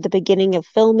closer to the beginning of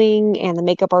filming and the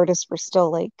makeup artists were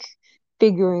still like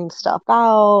figuring stuff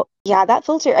out. Yeah, that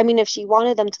filter, I mean, if she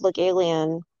wanted them to look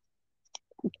alien,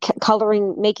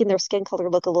 coloring, making their skin color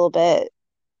look a little bit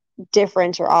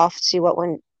different or off to what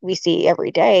we see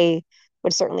every day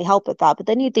would certainly help with that. But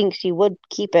then you'd think she would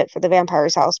keep it for the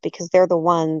vampire's house because they're the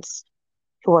ones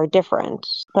who are different.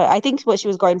 But I think what she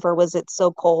was going for was it's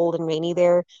so cold and rainy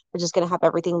there. We're just going to have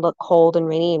everything look cold and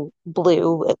rainy, and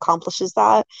blue accomplishes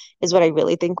that, is what I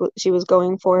really think she was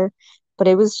going for. But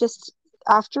it was just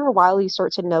after a while you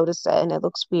start to notice it and it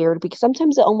looks weird because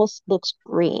sometimes it almost looks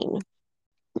green.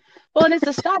 Well, and it's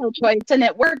a style choice, and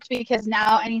it worked because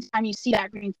now anytime you see that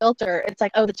green filter, it's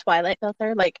like, oh, the Twilight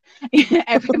filter. Like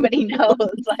everybody knows,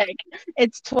 like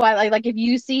it's Twilight. Like if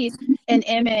you see an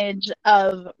image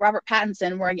of Robert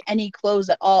Pattinson wearing any clothes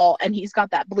at all, and he's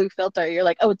got that blue filter, you're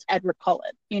like, oh, it's Edward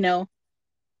Cullen. You know,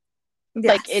 Yes.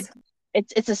 like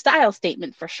it's a style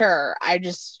statement for sure. I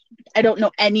don't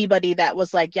know anybody that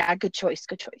was like, yeah, good choice,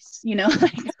 good choice. You know,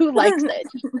 like who likes it?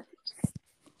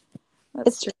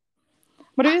 That's true.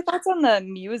 What are your thoughts on the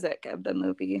music of the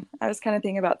movie? I was kind of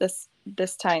thinking about this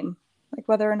time, like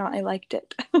whether or not I liked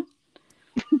it.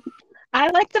 I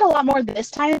liked it a lot more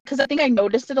this time because I think I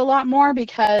noticed it a lot more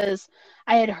because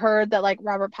I had heard that like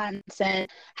Robert Pattinson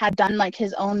had done like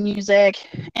his own music,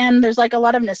 and there's like a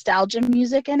lot of nostalgia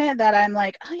music in it that I'm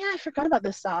like, oh yeah, I forgot about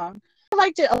this song. I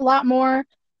liked it a lot more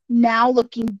now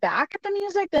looking back at the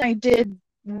music than I did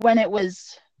when it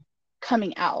was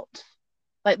coming out.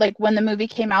 Like when the movie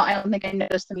came out, I don't think I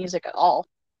noticed the music at all.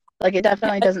 Like it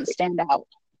definitely doesn't stand out.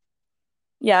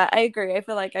 Yeah, I agree. I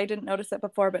feel like I didn't notice it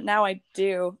before, but now I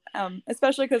do,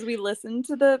 especially because we listened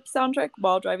to the soundtrack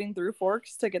while driving through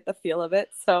Forks to get the feel of it.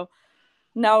 So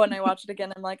now when I watch it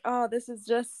again, I'm like, oh, this is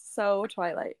just so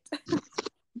Twilight.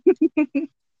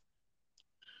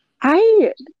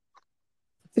 I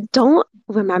don't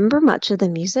remember much of the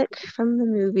music from the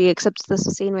movie except this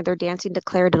scene where they're dancing to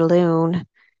Claire de Lune.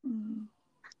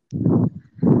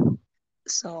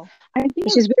 So I think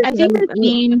which is weird the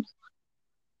scene.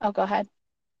 Oh, go ahead.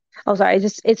 Oh, sorry.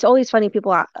 It's always funny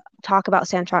people talk about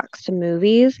soundtracks to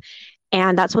movies,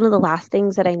 and that's one of the last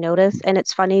things that I notice. And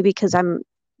it's funny because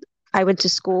I went to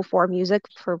school for music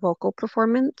for vocal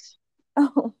performance.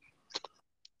 Oh,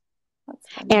 that's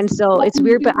funny. And so it's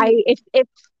weird, but if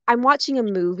I'm watching a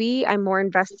movie, I'm more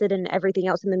invested in everything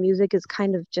else, and the music is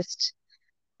kind of just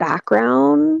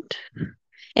background.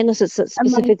 Unless it's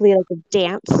specifically like a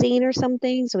dance scene or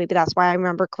something. So maybe that's why I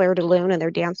remember Claire de Lune and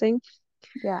they're dancing.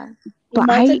 Yeah. But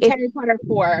once it's Harry Potter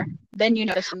 4, then you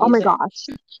notice the music. Oh my gosh.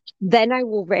 Then I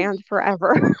will rant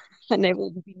forever and it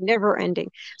will be never ending.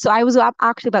 So I was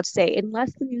actually about to say,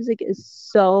 unless the music is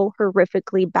so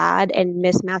horrifically bad and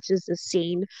mismatches the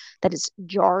scene that is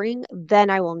jarring, then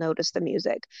I will notice the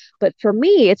music. But for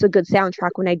me, it's a good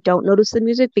soundtrack when I don't notice the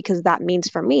music because that means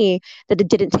for me that it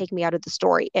didn't take me out of the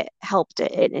story. It helped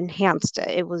it. It enhanced it.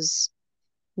 It was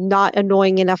not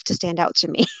annoying enough to stand out to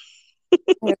me.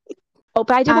 Oh,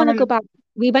 But I did want to go Um, back.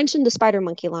 We mentioned the spider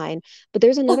monkey line, but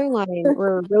there's another line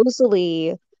where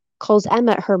Rosalie calls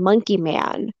Emmett her monkey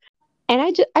man.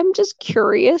 And I'm just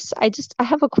curious. I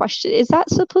have a question. Is that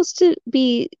supposed to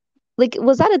be like,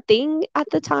 was that a thing at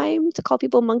the time to call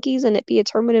people monkeys and it be a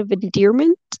term of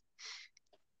endearment?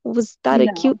 Was that a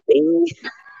no, cute thing?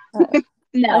 Uh, I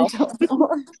no. don't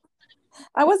know.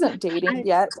 I wasn't dating I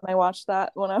yet when I watched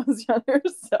that when I was younger,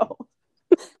 so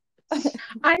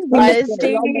I was Understood. We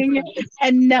dating, understood.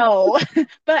 and no,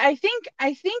 but I think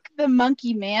the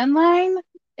monkey man line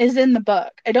is in the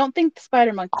book. I don't think the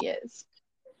spider monkey is.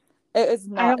 it is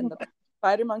I not in don't. the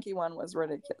Spider Monkey one was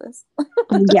ridiculous.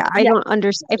 Yeah, I Yeah, don't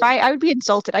understand. If I would be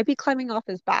insulted, I'd be climbing off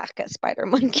his back at Spider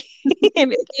Monkey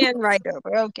and right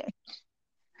over. Okay,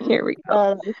 here we go.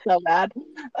 oh, that was so bad.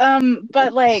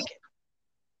 But like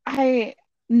I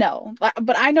no,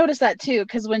 but I noticed that too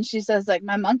because when she says like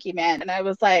my monkey man, and I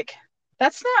was like,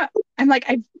 that's not. I'm like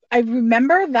I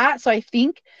remember that, so I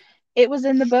think it was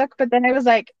in the book, but then I was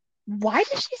like, why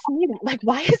did she say that? Like,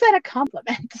 why is that a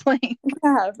compliment? Like,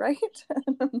 Yeah, right?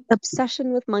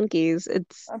 Obsession with monkeys.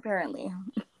 It's Apparently.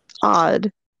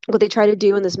 odd. What they try to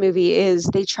do in this movie is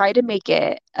they try to make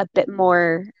it a bit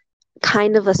more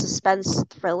kind of a suspense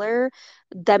thriller,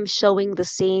 them showing the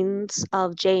scenes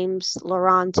of James,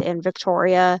 Laurent, and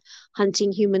Victoria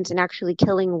hunting humans and actually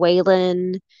killing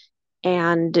Waylon,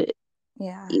 and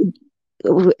Yeah.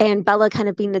 Bella kind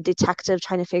of being the detective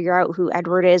trying to figure out who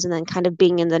Edward is, and then kind of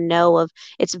being in the know of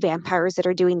it's vampires that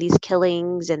are doing these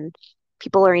killings and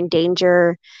people are in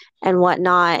danger and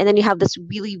whatnot. And then you have this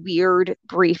really weird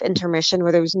brief intermission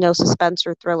where there's no suspense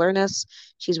or thrillerness.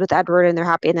 She's with Edward and they're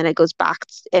happy, and then it goes back,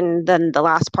 and then the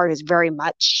last part is very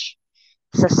much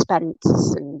suspense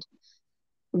and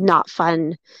not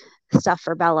fun stuff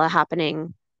for Bella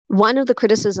happening. One of the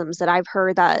criticisms that I've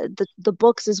heard that the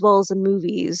books as well as the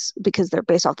movies, because they're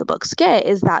based off the books, get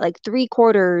is that like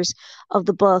 3/4 of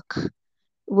the book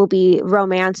will be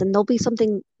romance and there'll be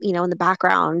something, in the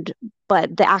background,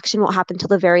 but the action won't happen till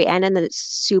the very end and then it's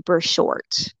super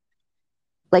short.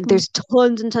 Like Hmm. there's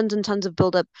tons and tons and tons of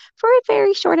buildup for a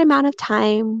very short amount of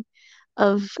time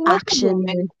of what's a action.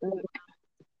 romance book?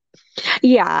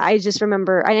 Yeah, I just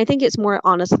remember, and I think it's more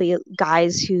honestly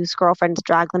guys whose girlfriends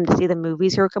drag them to see the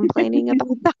movies who are complaining about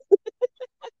that.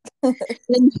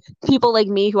 And people like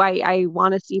me who I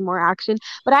want to see more action.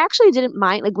 But I actually didn't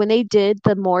mind, like when they did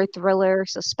the more thriller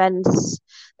suspense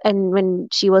and when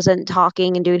she wasn't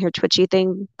talking and doing her twitchy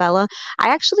thing, Bella, I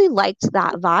actually liked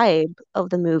that vibe of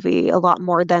the movie a lot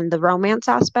more than the romance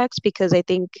aspects because I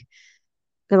think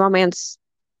the romance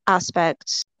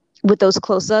aspect with those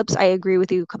close-ups, I agree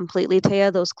with you completely,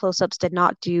 Taya. Those close-ups did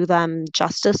not do them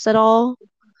justice at all.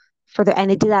 And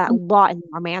they did that a lot in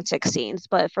romantic scenes,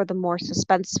 but for the more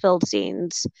suspense-filled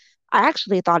scenes, I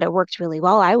actually thought it worked really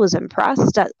well. I was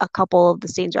impressed at a couple of the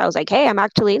scenes where I was like, "Hey, I'm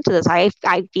actually into this. I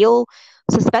feel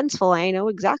suspenseful. I know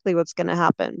exactly what's going to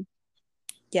happen."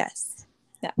 Yes.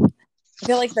 Yeah. I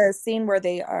feel like the scene where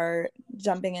they are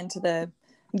jumping into the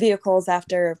vehicles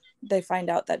after they find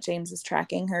out that James is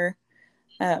tracking her,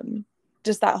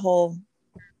 just that whole,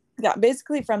 yeah,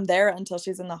 basically from there until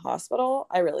she's in the hospital,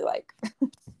 I really like.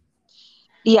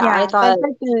 Yeah, I Yeah, thought that's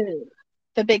like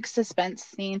the big suspense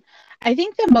scene. I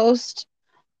think the most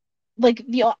like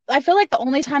the I feel like the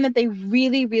only time that they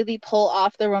really really pull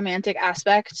off the romantic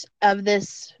aspect of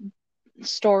this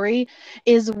story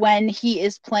is when he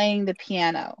is playing the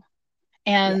piano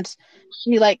Yeah. and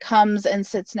she like comes and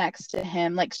sits next to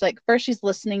him like first she's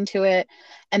listening to it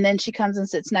and then she comes and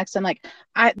sits next to him. Like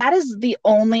I that is the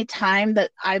only time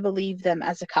that I believe them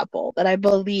as a couple, that I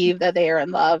believe that they are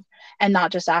in love and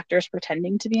not just actors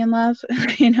pretending to be in love.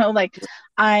 Like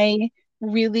I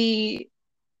really,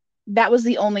 that was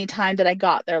the only time that I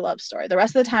got their love story. The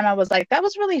rest of the time I was like, that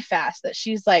was really fast that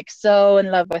she's like so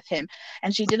in love with him.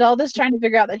 And she did all this trying to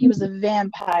figure out that he was a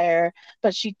vampire,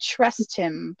 but she trusts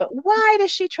him. But why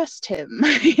does she trust him?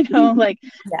 Like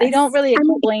they don't Yes. really I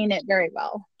mean, explain it very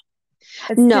well.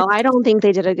 It's no, I don't think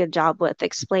they did a good job with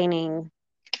explaining.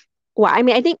 Well, I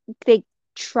mean, I think they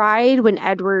tried when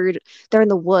they're in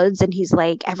the woods and he's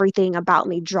like, everything about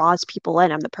me draws people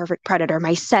in. I'm the perfect predator.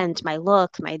 My scent, my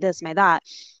look, my this, my that.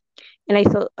 And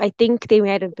I think they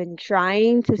might have been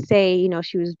trying to say,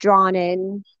 she was drawn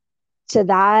in to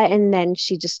that, and then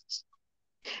she just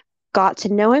got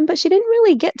to know him, but she didn't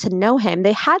really get to know him.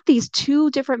 They had these two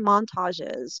different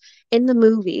montages in the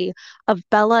movie of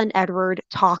Bella and Edward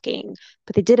talking,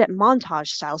 but they did it montage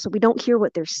style, so we don't hear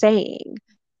what they're saying.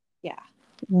 yeah.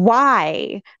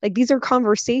 Why? Like these are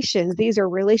conversations, these are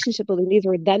relationship building, these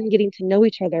are them getting to know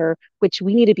each other, which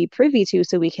we need to be privy to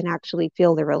so we can actually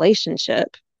feel the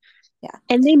relationship. Yeah.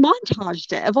 And they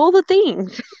montaged it of all the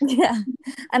things. Yeah.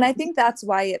 And I think that's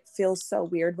why it feels so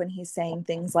weird when he's saying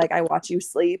things like, I watch you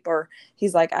sleep, or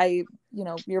he's like,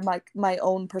 you're my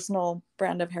own personal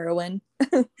brand of heroin.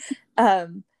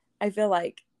 I feel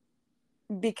like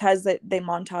because they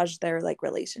montage their like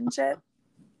relationship,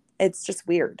 it's just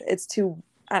weird. It's too,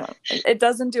 I don't know. It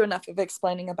doesn't do enough of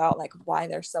explaining about like why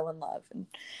they're so in love. And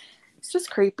it's just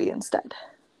creepy instead.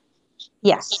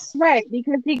 Yes. Right,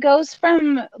 because he goes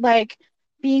from like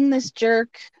being this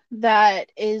jerk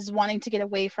that is wanting to get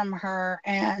away from her,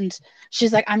 and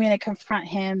she's like, I'm going to confront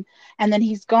him, and then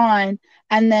he's gone,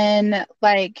 and then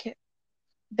like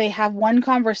they have one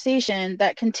conversation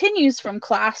that continues from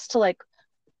class to like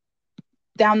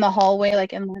down the hallway,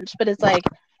 like in lunch, but it's like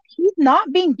he's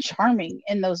not being charming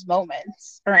in those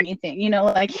moments or anything, you know,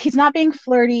 like he's not being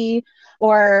flirty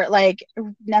or like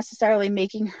necessarily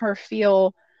making her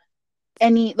feel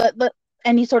any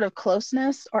any sort of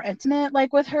closeness or intimate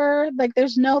like with her. Like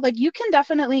there's no, like, you can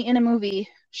definitely in a movie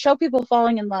show people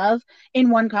falling in love in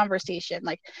one conversation,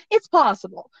 like it's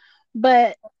possible,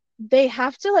 but they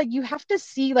have to, like, you have to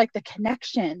see like the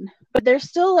connection, but they're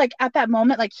still like at that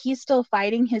moment, like he's still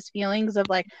fighting his feelings of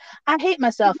like, I hate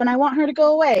myself and I want her to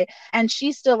go away, and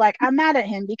she's still like, I'm mad at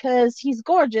him because he's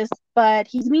gorgeous but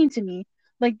he's mean to me.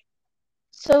 Like,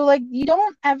 so like you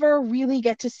don't ever really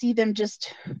get to see them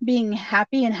just being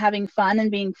happy and having fun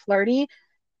and being flirty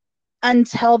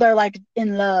until they're like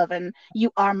in love and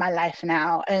you are my life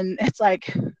now, and it's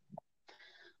like,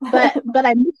 but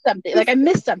I missed something. Like I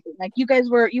missed something. Like you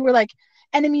were like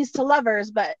enemies to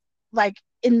lovers, but like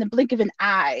in the blink of an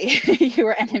eye, you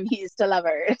were enemies to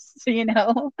lovers, you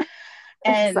know?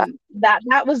 And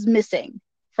that was missing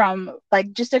from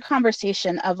like just a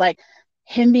conversation of like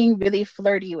him being really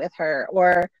flirty with her,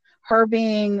 or her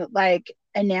being like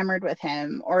enamored with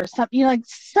him, or something, you know, like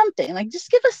something, like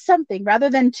just give us something rather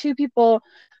than two people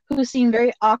who seem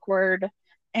very awkward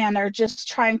and are just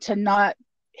trying to not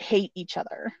hate each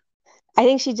other. I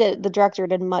think the director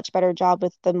did a much better job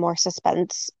with the more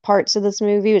suspense parts of this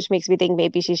movie, which makes me think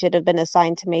maybe she should have been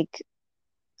assigned to make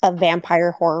a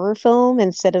vampire horror film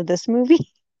instead of this movie.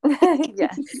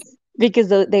 Yes. Because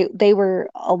they were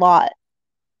a lot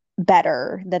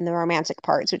better than the romantic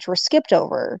parts, which were skipped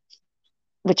over,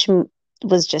 which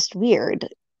was just weird.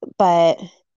 But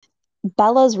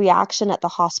Bella's reaction at the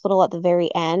hospital at the very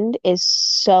end is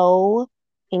so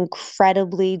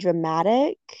incredibly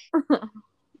dramatic.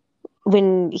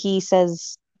 When he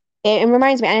says, it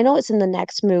reminds me, I know it's in the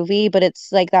next movie, but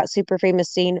it's like that super famous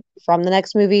scene from the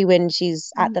next movie when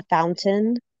she's at the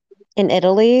fountain in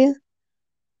Italy.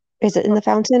 Is it in the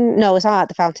fountain? No, it's not at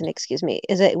the fountain, excuse me.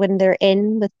 Is it when they're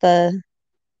in with the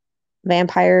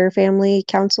vampire family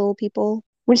council people?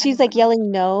 When she's like yelling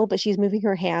no, but she's moving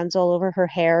her hands all over her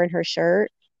hair and her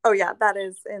shirt. Oh yeah, that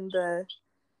is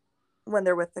when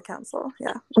they're with the council.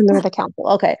 Yeah. When they're with the council.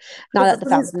 Okay. Not at the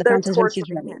fountain. The fountain's when she's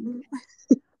running.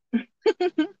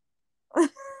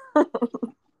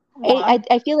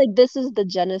 I feel like this is the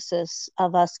genesis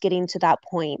of us getting to that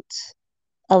point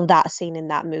of that scene in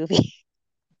that movie.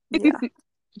 Yeah.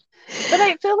 But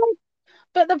I feel like,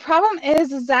 but the problem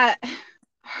is that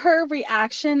her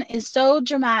reaction is so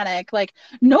dramatic. Like,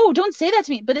 no, don't say that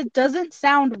to me. But it doesn't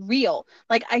sound real.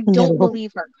 Like, I don't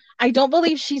believe her. I don't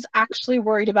believe she's actually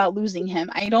worried about losing him.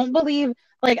 I don't believe,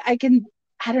 like, I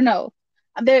don't know.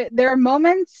 There are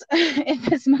moments in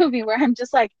this movie where I'm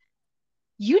just like,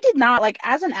 you did not, like,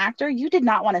 as an actor, you did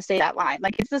not want to say that line.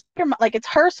 Like, it's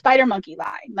her spider monkey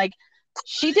line. Like,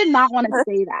 she did not want to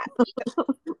say that.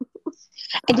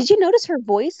 And did you notice her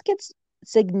voice gets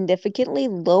significantly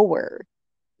lower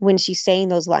when she's saying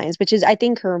those lines, which is, I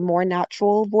think, her more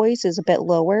natural voice is a bit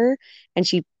lower, and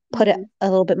she put it a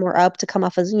little bit more up to come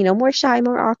off as, you know, more shy,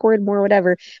 more awkward, more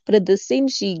whatever. But at the same,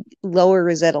 she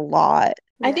lowers it a lot.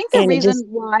 I think the reason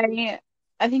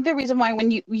why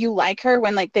when you like her,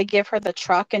 when like they give her the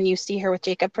truck and you see her with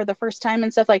Jacob for the first time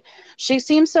and stuff, like she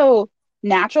seems so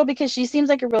natural, because she seems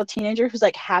like a real teenager who's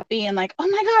like happy and like, oh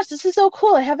my gosh, this is so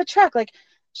cool, I have a truck. Like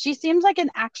she seems like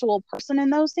an actual person in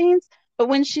those scenes. But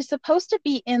when she's supposed to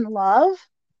be in love,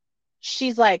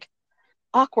 she's like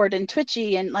awkward and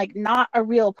twitchy and like not a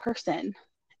real person.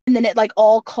 And then it like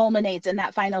all culminates in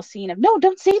that final scene of, no,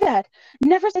 don't say that,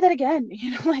 never say that again.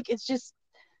 You know, like it's just,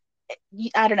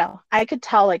 I don't know. I could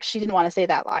tell like she didn't want to say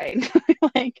that line.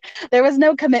 Like there was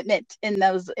no commitment in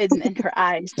those in her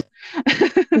eyes.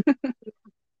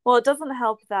 Well, it doesn't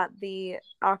help that the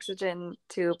oxygen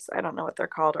tubes, I don't know what they're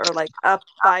called, are like up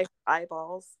by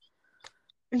eyeballs.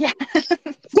 Yeah. Yeah,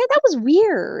 that was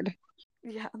weird.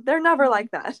 Yeah, they're never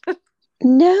like that.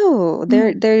 No,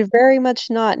 they're very much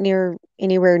not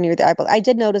anywhere near the eyeball. I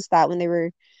did notice that when they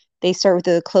were they start with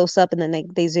the close up and then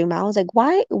they zoom out. I was like,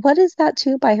 why? What is that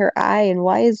tube by her eye, and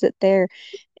why is it there?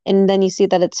 And then you see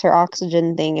that it's her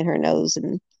oxygen thing in her nose,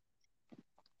 and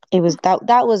it was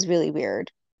that was really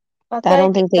weird. That's I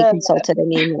don't like think they consulted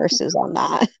any nurses on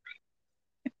that.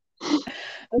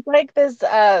 it's like this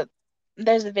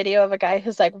there's a video of a guy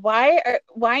who's like, why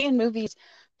in movies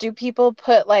do people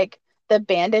put like the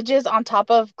bandages on top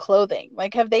of clothing?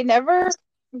 Like, have they never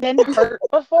been hurt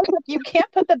before? Like, you can't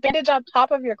put the bandage on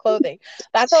top of your clothing.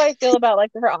 That's how I feel about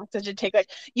like her oxygen tank. Like,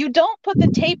 you don't put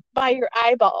the tape by your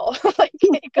eyeball. Like,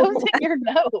 it goes in your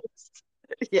nose.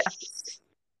 Yeah.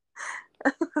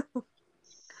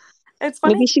 It's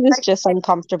funny. Maybe she was just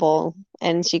uncomfortable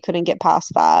and she couldn't get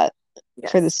past that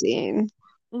for the scene.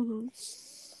 Mm-hmm.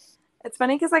 It's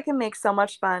funny because I can make so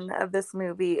much fun of this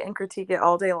movie and critique it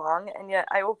all day long, and yet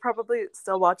I will probably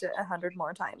still watch it 100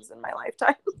 more times in my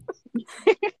lifetime.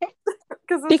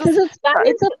 Because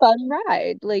it's a fun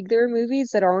ride. Like, there are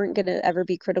movies that aren't going to ever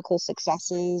be critical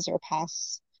successes or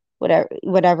pass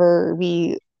whatever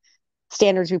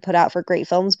standards we put out for great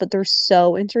films, but they're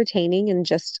so entertaining and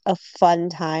just a fun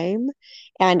time.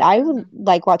 And I would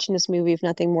like watching this movie if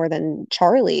nothing more than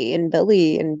Charlie and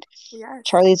Billy and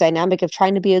Charlie's dynamic of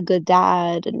trying to be a good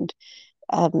dad and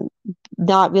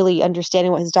not really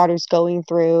understanding what his daughter's going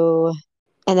through.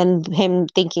 And then him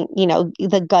thinking,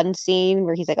 the gun scene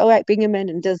where he's like, all right, bring him in,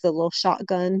 and does the little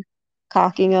shotgun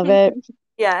cocking of it.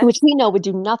 Yeah. Which we know would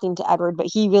do nothing to Edward, but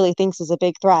he really thinks is a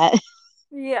big threat.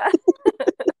 Yeah.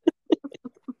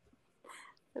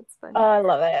 It's funny. Oh, I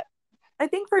love it. I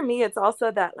think for me, it's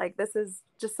also that like this is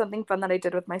just something fun that I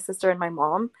did with my sister and my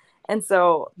mom. And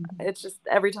so it's just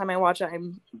every time I watch it,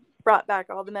 I'm brought back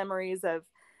all the memories of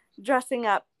dressing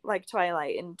up like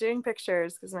Twilight and doing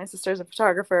pictures because my sister's a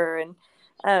photographer, and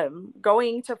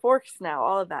going to Forks now,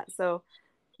 all of that. So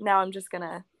now I'm just going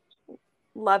to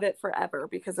love it forever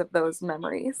because of those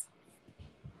memories.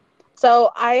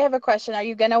 So I have a question. Are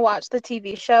you going to watch the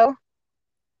TV show?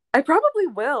 I probably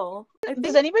will.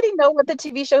 Does anybody know what the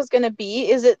TV show is going to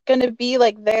be? Is it going to be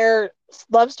like their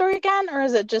love story again, or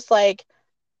is it just like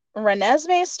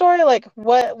Renesmee's story? Like,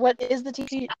 what is the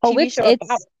TV show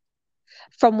about?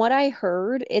 From what I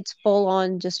heard, it's full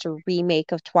on just a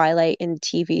remake of Twilight in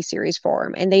TV series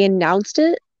form. And they announced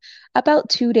it about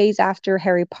 2 days after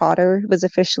Harry Potter was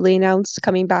officially announced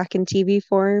coming back in TV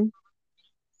form.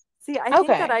 See, I think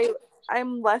that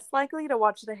I'm less likely to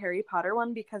watch the Harry Potter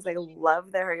one because I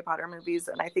love the Harry Potter movies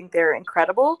and I think they're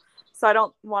incredible. So I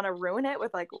don't want to ruin it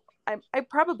with like, I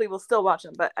probably will still watch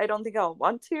them, but I don't think I'll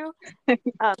want to.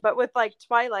 But with like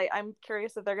Twilight, I'm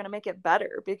curious if they're going to make it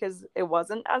better because it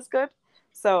wasn't as good.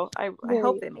 So I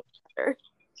hope they make it better.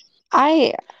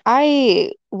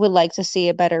 I would like to see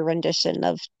a better rendition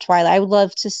of Twilight. I would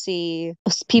love to see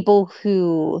people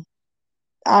who,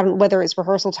 whether it's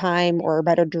rehearsal time or a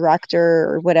better director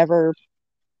or whatever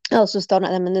else was thrown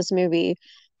at them in this movie,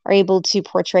 are able to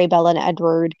portray Bella and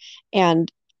Edward. And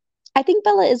I think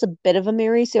Bella is a bit of a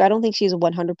Mary Sue. I don't think she's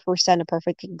 100% a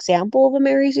perfect example of a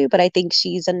Mary Sue, but I think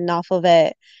she's enough of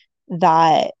it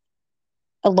that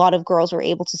a lot of girls were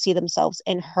able to see themselves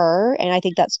in her. And I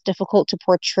think that's difficult to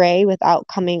portray without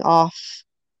coming off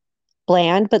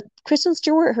bland. But Kristen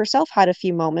Stewart herself had a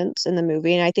few moments in the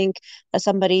movie. And I think as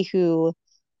somebody who,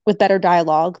 with better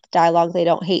dialogue they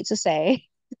don't hate to say,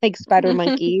 like Spider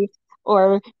Monkey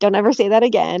or don't ever say that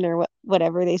again or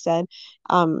whatever they said.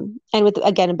 And with,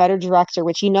 again, a better director,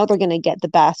 which they're going to get the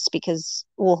best because,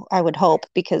 well, I would hope,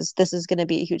 because this is going to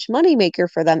be a huge moneymaker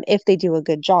for them if they do a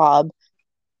good job.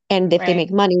 And if they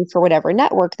make money for whatever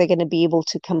network, they're going to be able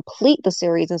to complete the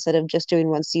series instead of just doing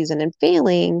one season and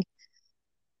failing.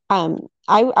 I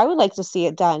would like to see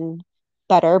it done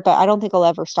better, but I don't think I'll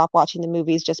ever stop watching the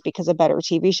movies just because a better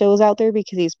TV show is out there,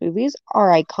 because these movies are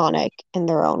iconic in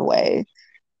their own way.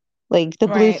 Like the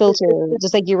blue filter,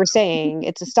 just like you were saying,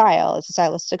 it's a style, it's a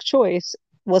stylistic choice.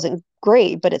 Wasn't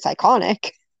great, but it's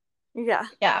iconic. Yeah.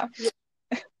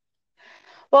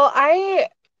 Well, I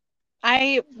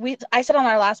said on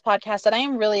our last podcast that I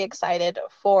am really excited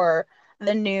for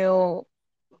the new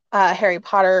Harry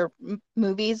Potter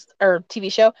movies or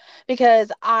TV show,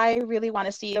 because I really want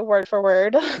to see it word for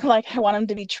word. Like, I want them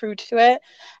to be true to it.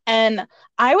 And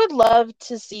I would love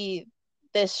to see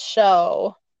this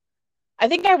show. I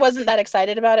think I wasn't that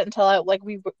excited about it until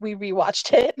we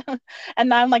rewatched it. And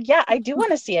now I'm like, yeah, I do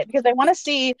want to see it, because I want to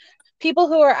see people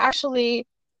who are actually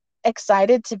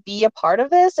excited to be a part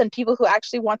of this and people who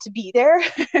actually want to be there,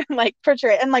 like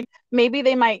portray it. And like maybe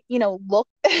they might, look,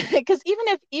 because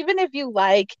even if you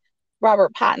like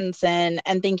Robert Pattinson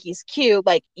and think he's cute,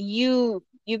 like you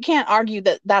can't argue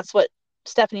that that's what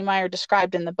Stephenie Meyer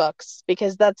described in the books,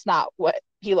 because that's not what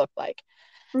he looked like.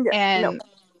 Yeah. No. And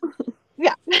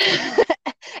yeah.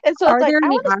 And so it's Are like there I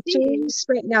any want to see. actors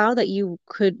right now that you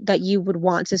would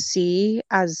want to see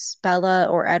as Bella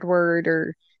or Edward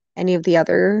or any of the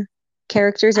other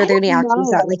characters? Are I there don't any actors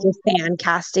that like know. you're fan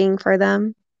casting for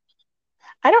them?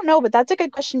 I don't know, but that's a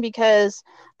good question because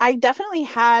I definitely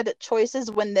had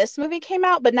choices when this movie came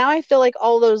out, but now I feel like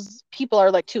all those people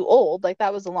are like too old. Like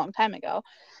that was a long time ago.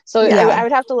 So Yeah. Yeah. I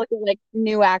would have to look at like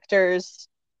new actors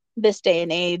this day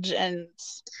and age, and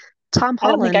Tom I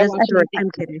don't think Holland I as watch Edward. anything.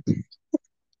 I'm kidding.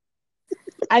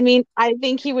 I mean, I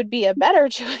think he would be a better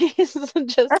choice,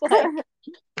 just like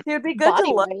He would be good to body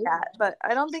look wise. at, but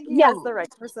I don't think he Yeah, has the right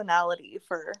personality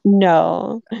for.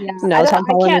 No, yeah. no, Tom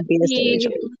I Holland can't would be the silly see.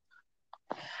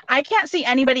 choice. I can't see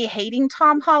anybody hating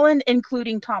Tom Holland,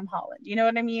 including Tom Holland. You know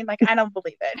what I mean? Like, I don't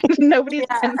believe it.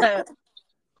 Yeah.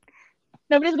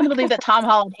 Nobody's gonna believe that Tom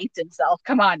Holland hates himself.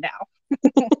 Come on now,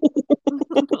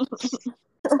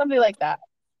 something like that.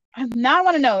 Now I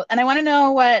want to know, and I want to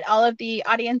know what all of the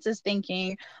audience is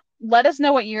thinking. Let us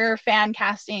know what your fan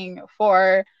casting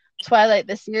for Twilight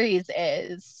the series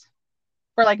is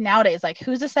for like nowadays. Like,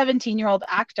 who's a 17-year-old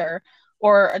actor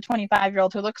or a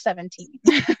 25-year-old who looks 17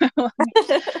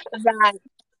 that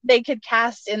they could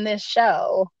cast in this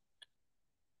show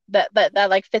that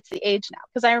like fits the age now?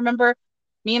 Because I remember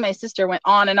me and my sister went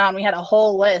on and on. We had a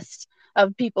whole list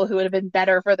of people who would have been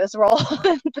better for this role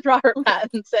than Robert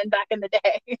Pattinson back in the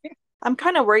day. I'm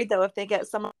kind of worried though if they get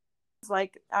someone who's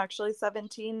like actually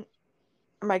 17,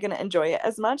 am I going to enjoy it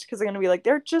as much? Because they're going to be like,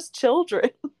 they're just children.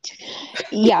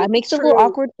 Yeah, it makes it a little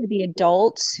awkward for the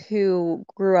adults who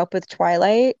grew up with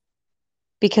Twilight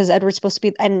because Edward's supposed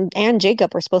to be and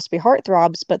Jacob were supposed to be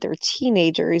heartthrobs, but they're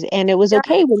teenagers, and it was Yeah.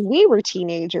 okay when we were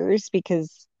teenagers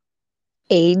because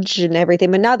age and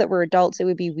everything. But now that we're adults, it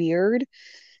would be weird.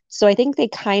 So I think they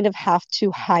kind of have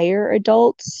to hire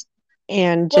adults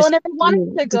and Well, just and if they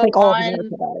wanted to just go like all of on,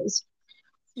 America does.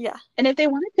 Yeah. and if they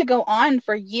wanted to go on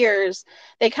for years,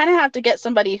 they kind of have to get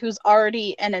somebody who's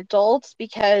already an adult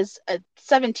because a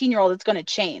 17-year-old is going to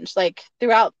change. Like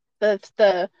throughout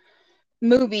the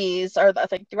movies or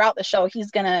like throughout the show,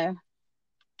 he's going to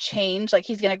change. Like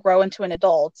he's going to grow into an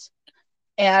adult,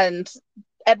 and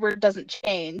Edward doesn't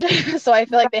change. So I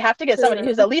feel like they have to get somebody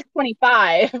who's at least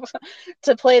 25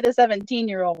 to play the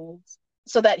 17-year-old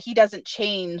so that he doesn't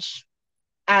change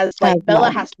as like Bella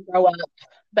Well, has to grow up,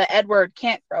 but Edward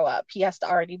can't grow up. He has to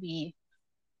already be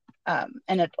an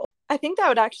adult. I think that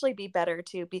would actually be better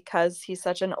too because he's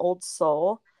such an old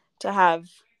soul to have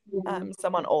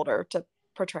someone older to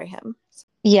portray him.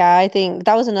 yeah, I think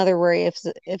that was another worry. If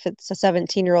it's a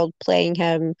 17-year-old playing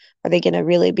him, are they going to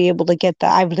really be able to get the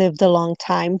 "I've lived a long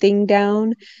time" thing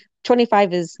down?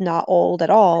 25 is not old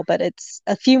at all, but it's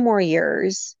a few more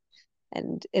years,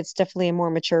 and it's definitely a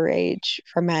more mature age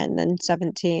for men than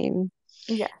 17.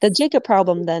 Yeah. The Jacob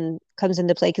problem then comes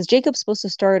into play because Jacob's supposed to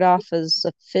start off as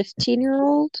a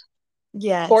 15-year-old.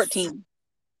 Yes. 14.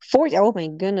 40. Oh my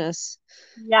goodness.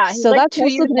 Yeah, he's So like that's 2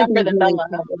 also years going to be younger than really Bella.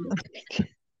 problematic.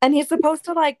 And he's supposed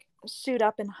to like shoot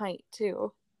up in height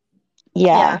too.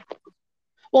 Yeah.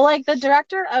 Well, like the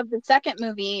director of the second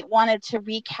movie wanted to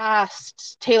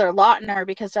recast Taylor Lautner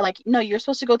because they're like, no, you're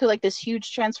supposed to go through like this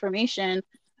huge transformation.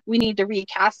 We need to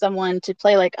recast someone to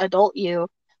play like adult you.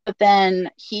 But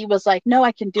then he was like, no,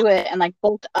 I can do it, and like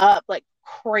bulked up like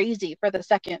crazy for the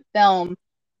second film,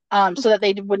 so that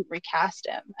they wouldn't recast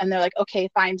him. And they're like, okay,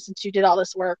 fine, since you did all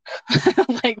this work,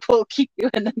 like we'll keep you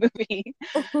in the movie.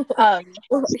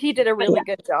 He did a really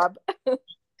good job.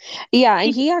 Yeah,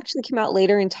 and he actually came out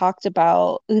later and talked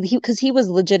about because he was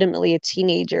legitimately a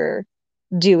teenager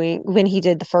doing when he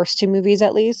did the first two movies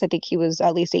at least. I think he was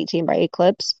at least 18 by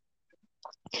Eclipse.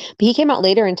 But he came out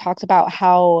later and talked about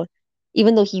how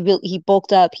even though he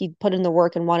bulked up, he put in the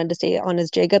work and wanted to stay on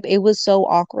as Jacob, it was so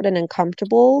awkward and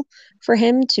uncomfortable for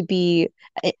him to be,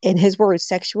 in his words,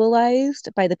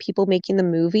 sexualized by the people making the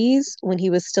movies when he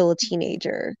was still a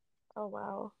teenager. Oh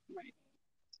wow.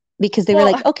 Because they were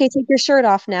like, okay, take your shirt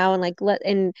off now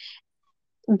and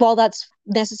while that's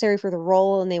necessary for the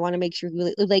role and they want to make sure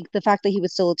like the fact that he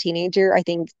was still a teenager, I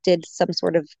think did some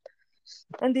sort of.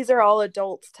 And these are all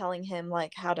adults telling him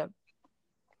like how to.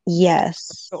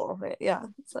 Yes. Yeah.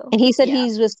 So. And he said he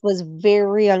was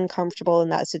very uncomfortable in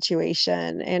that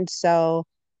situation, and so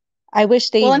I wish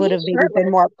they would have maybe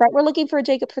been more upfront. We're looking for a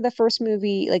Jacob for the first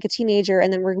movie, like a teenager,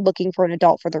 and then we're looking for an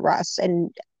adult for the rest, and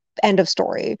end of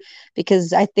story.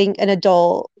 Because I think an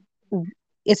adult,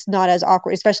 it's not as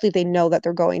awkward, especially if they know that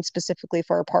they're going specifically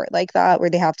for a part like that where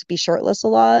they have to be shirtless a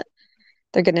lot.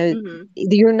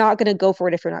 You're not gonna go for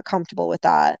it if you're not comfortable with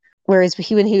that. Whereas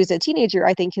when he was a teenager,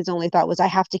 I think his only thought was, I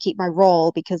have to keep my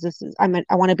role because I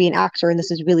want to be an actor and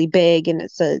this is really big and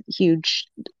it's a huge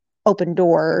open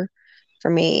door for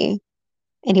me.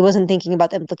 And he wasn't thinking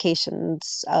about the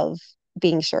implications of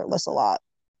being shirtless a lot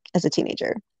as a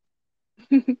teenager.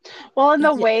 Well, in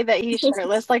the way that he's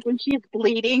shirtless, like when she's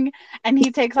bleeding and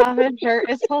he takes off his shirt,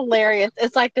 it's hilarious.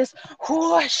 It's like this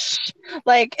whoosh,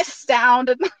 like sound,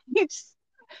 and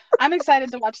I'm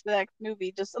excited to watch the next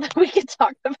movie just so that we can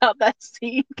talk about that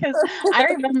scene because I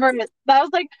remember it.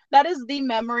 That is the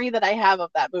memory that I have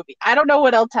of that movie. I don't know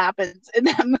what else happens in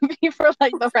that movie for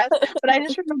like the rest, but I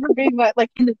just remember being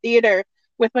like in the theater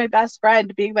with my best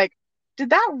friend being like, did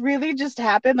that really just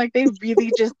happen? Like they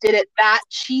really just did it that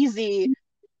cheesy.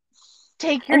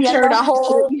 Take your shirt off.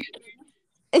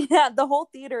 The whole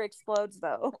theater explodes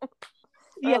though.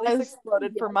 Or at least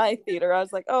exploded for my theater. I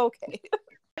was like, oh, okay.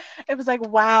 It was like,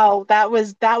 wow, that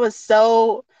was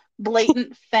so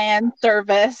blatant fan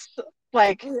service.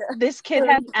 Like this kid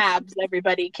has abs,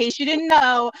 everybody. In case you didn't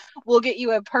know, we'll get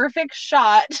you a perfect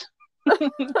shot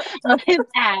of his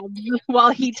abs while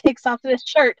he takes off his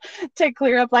shirt to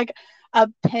clear up like a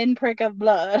pinprick of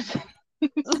blood.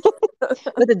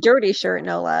 With a dirty shirt,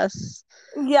 no less.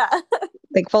 Yeah.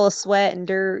 Like full of sweat and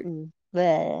dirt and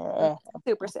bleh.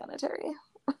 Super sanitary.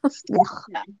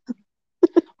 Yeah.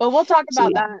 Well, we'll talk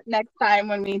about that next time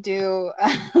when we do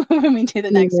the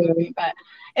next movie. But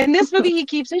in this movie, he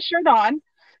keeps his shirt on,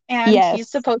 and he's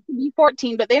supposed to be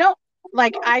 14. But they don't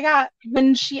like.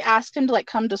 When she asked him to like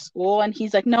come to school, and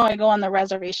he's like, "No, I go on the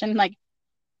reservation." Like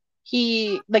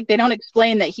they don't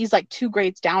explain that he's like 2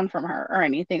 grades down from her or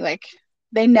anything. Like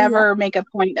they never make a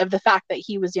point of the fact that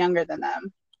he was younger than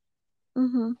them.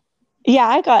 Mm-hmm.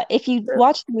 Yeah, if you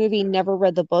watched the movie, never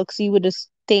read the books, you would just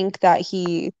think that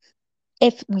he,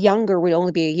 if younger, would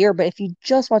only be a year. But if you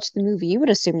just watched the movie, you would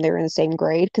assume they were in the same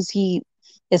grade because he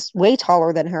is way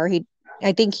taller than her.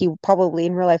 I think he probably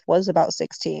in real life was about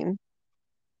 16.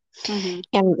 Mm-hmm.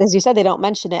 And as you said, they don't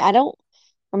mention it. I don't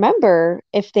remember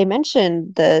if they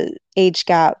mentioned the age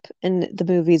gap in the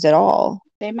movies at all.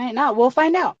 They might not. We'll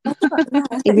find out. We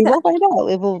will find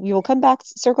out. You will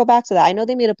circle back to that. I know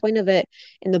they made a point of it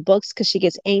in the books because she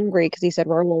gets angry because he said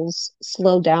werewolves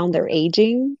slow down their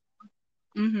aging.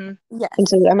 Mm-hmm. Yeah. And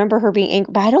so I remember her being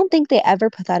angry, but I don't think they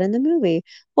ever put that in the movie.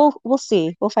 We'll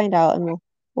see. We'll find out and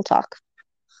we'll talk.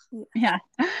 Yeah.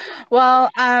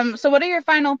 Well, so what are your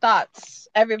final thoughts,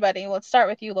 everybody? Let's start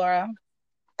with you, Laura.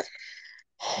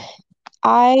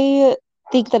 I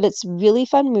think that it's a really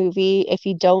fun movie if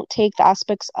you don't take the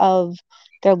aspects of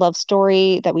their love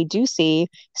story that we do see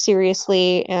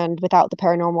seriously and without the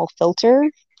paranormal filter.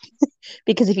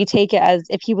 Because if you take it as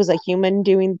if he was a human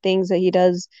doing things that he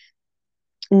does,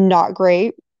 not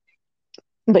great.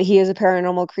 But he is a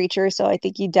paranormal creature, so I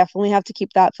think you definitely have to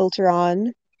keep that filter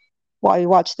on while you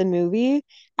watch the movie.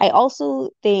 I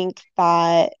also think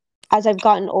that as I've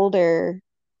gotten older,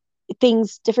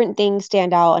 different things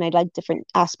stand out and I like different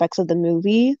aspects of the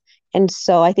movie. And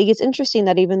so I think it's interesting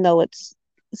that even though it's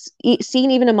seen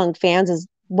even among fans as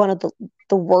one of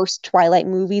the worst Twilight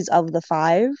movies of the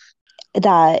 5,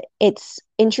 that it's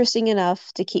interesting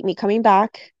enough to keep me coming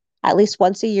back at least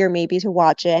once a year maybe to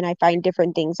watch it, and I find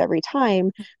different things every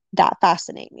time that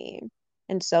fascinate me.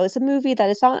 And so it's a movie that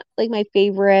is not like my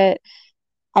favorite.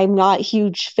 I'm not a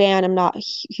huge fan. I'm not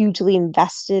hugely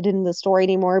invested in the story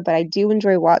anymore, but I do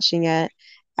enjoy watching it.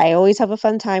 I always have a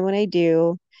fun time when I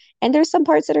do. And there's some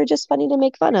parts that are just funny to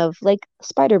make fun of, like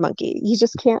Spider Monkey. You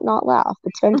just can't not laugh.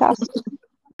 It's fantastic.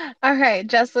 All right,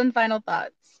 Jesslyn, final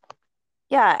thoughts.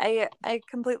 Yeah, I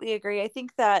completely agree. I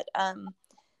think that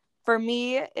for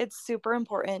me, it's super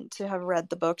important to have read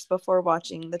the books before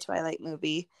watching the Twilight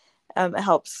movie. It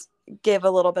helps give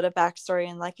a little bit of backstory,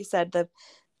 and like you said, the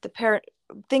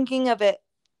thinking of it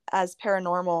as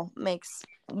paranormal makes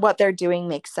what they're doing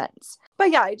makes sense. But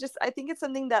yeah, I think it's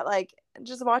something that like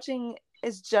just watching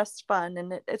is just fun,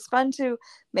 and it's fun to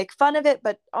make fun of it,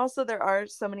 but also there are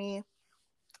so many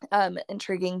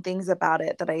intriguing things about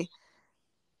it that I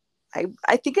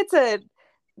think it's a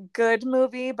good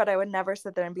movie, but I would never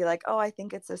sit there and be like, oh, I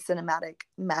think it's a cinematic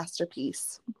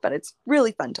masterpiece. But it's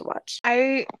really fun to watch.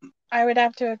 I would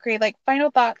have to agree. Like,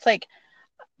 final thoughts, like,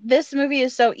 this movie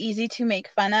is so easy to make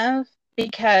fun of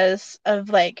because of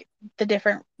like the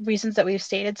different reasons that we've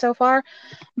stated so far.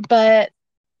 But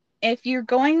if you're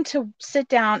going to sit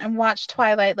down and watch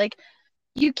Twilight, like,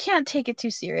 you can't take it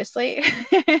too seriously.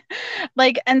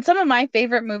 Like, and some of my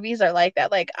favorite movies are like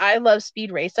that. Like, I love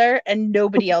Speed Racer, and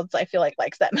nobody else I feel like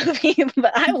likes that movie,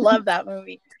 but I love that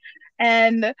movie.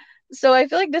 And so I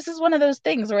feel like this is one of those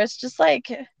things where it's just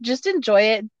like, just enjoy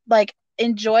it. Like,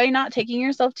 enjoy not taking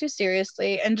yourself too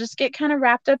seriously and just get kind of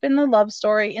wrapped up in the love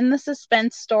story, in the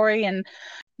suspense story, and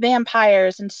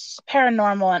vampires and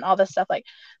paranormal and all this stuff, like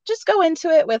just go into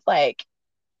it with like,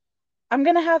 I'm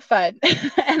gonna have fun.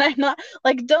 And I'm not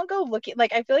like, don't go looking,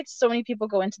 like I feel like so many people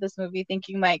go into this movie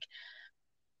thinking like,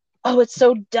 oh, it's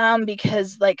so dumb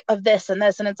because like of this and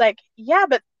this, and it's like, yeah,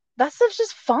 but that stuff's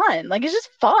just fun, like it's just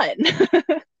fun.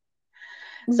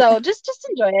 So just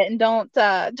enjoy it and don't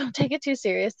take it too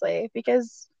seriously,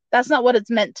 because that's not what it's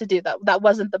meant to do. That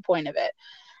wasn't the point of it.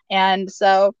 And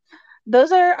so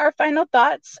those are our final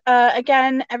thoughts.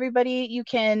 Again, everybody, you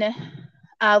can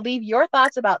leave your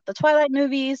thoughts about the Twilight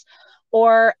movies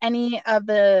or any of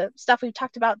the stuff we've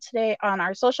talked about today on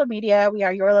our social media. We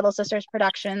are Your Little Sisters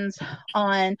Productions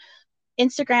on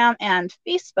Instagram and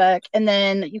Facebook. And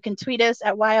then you can tweet us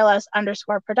at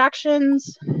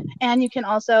YLS_productions. And you can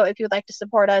also, if you'd like to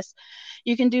support us,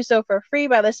 you can do so for free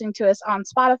by listening to us on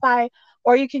Spotify,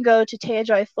 or you can go to Taya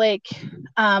Joy Flake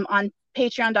on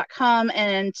patreon.com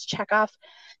and check off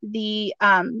the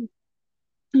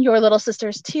Your Little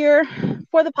Sisters tier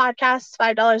for the podcast.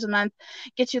 $5 a month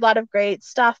gets you a lot of great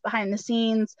stuff behind the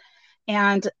scenes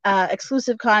and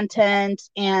exclusive content,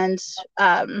 and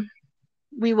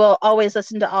we will always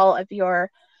listen to all of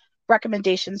your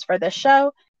recommendations for this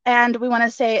show. And we want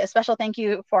to say a special thank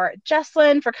you for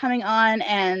Jesslyn for coming on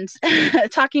and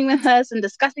talking with us and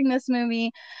discussing this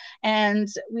movie. And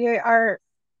we are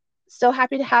so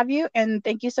happy to have you. And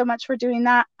thank you so much for doing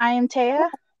that. I am Taya.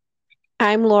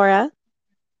 I'm Laura.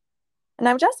 And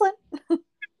I'm Jesslyn.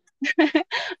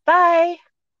 Bye.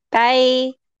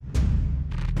 Bye.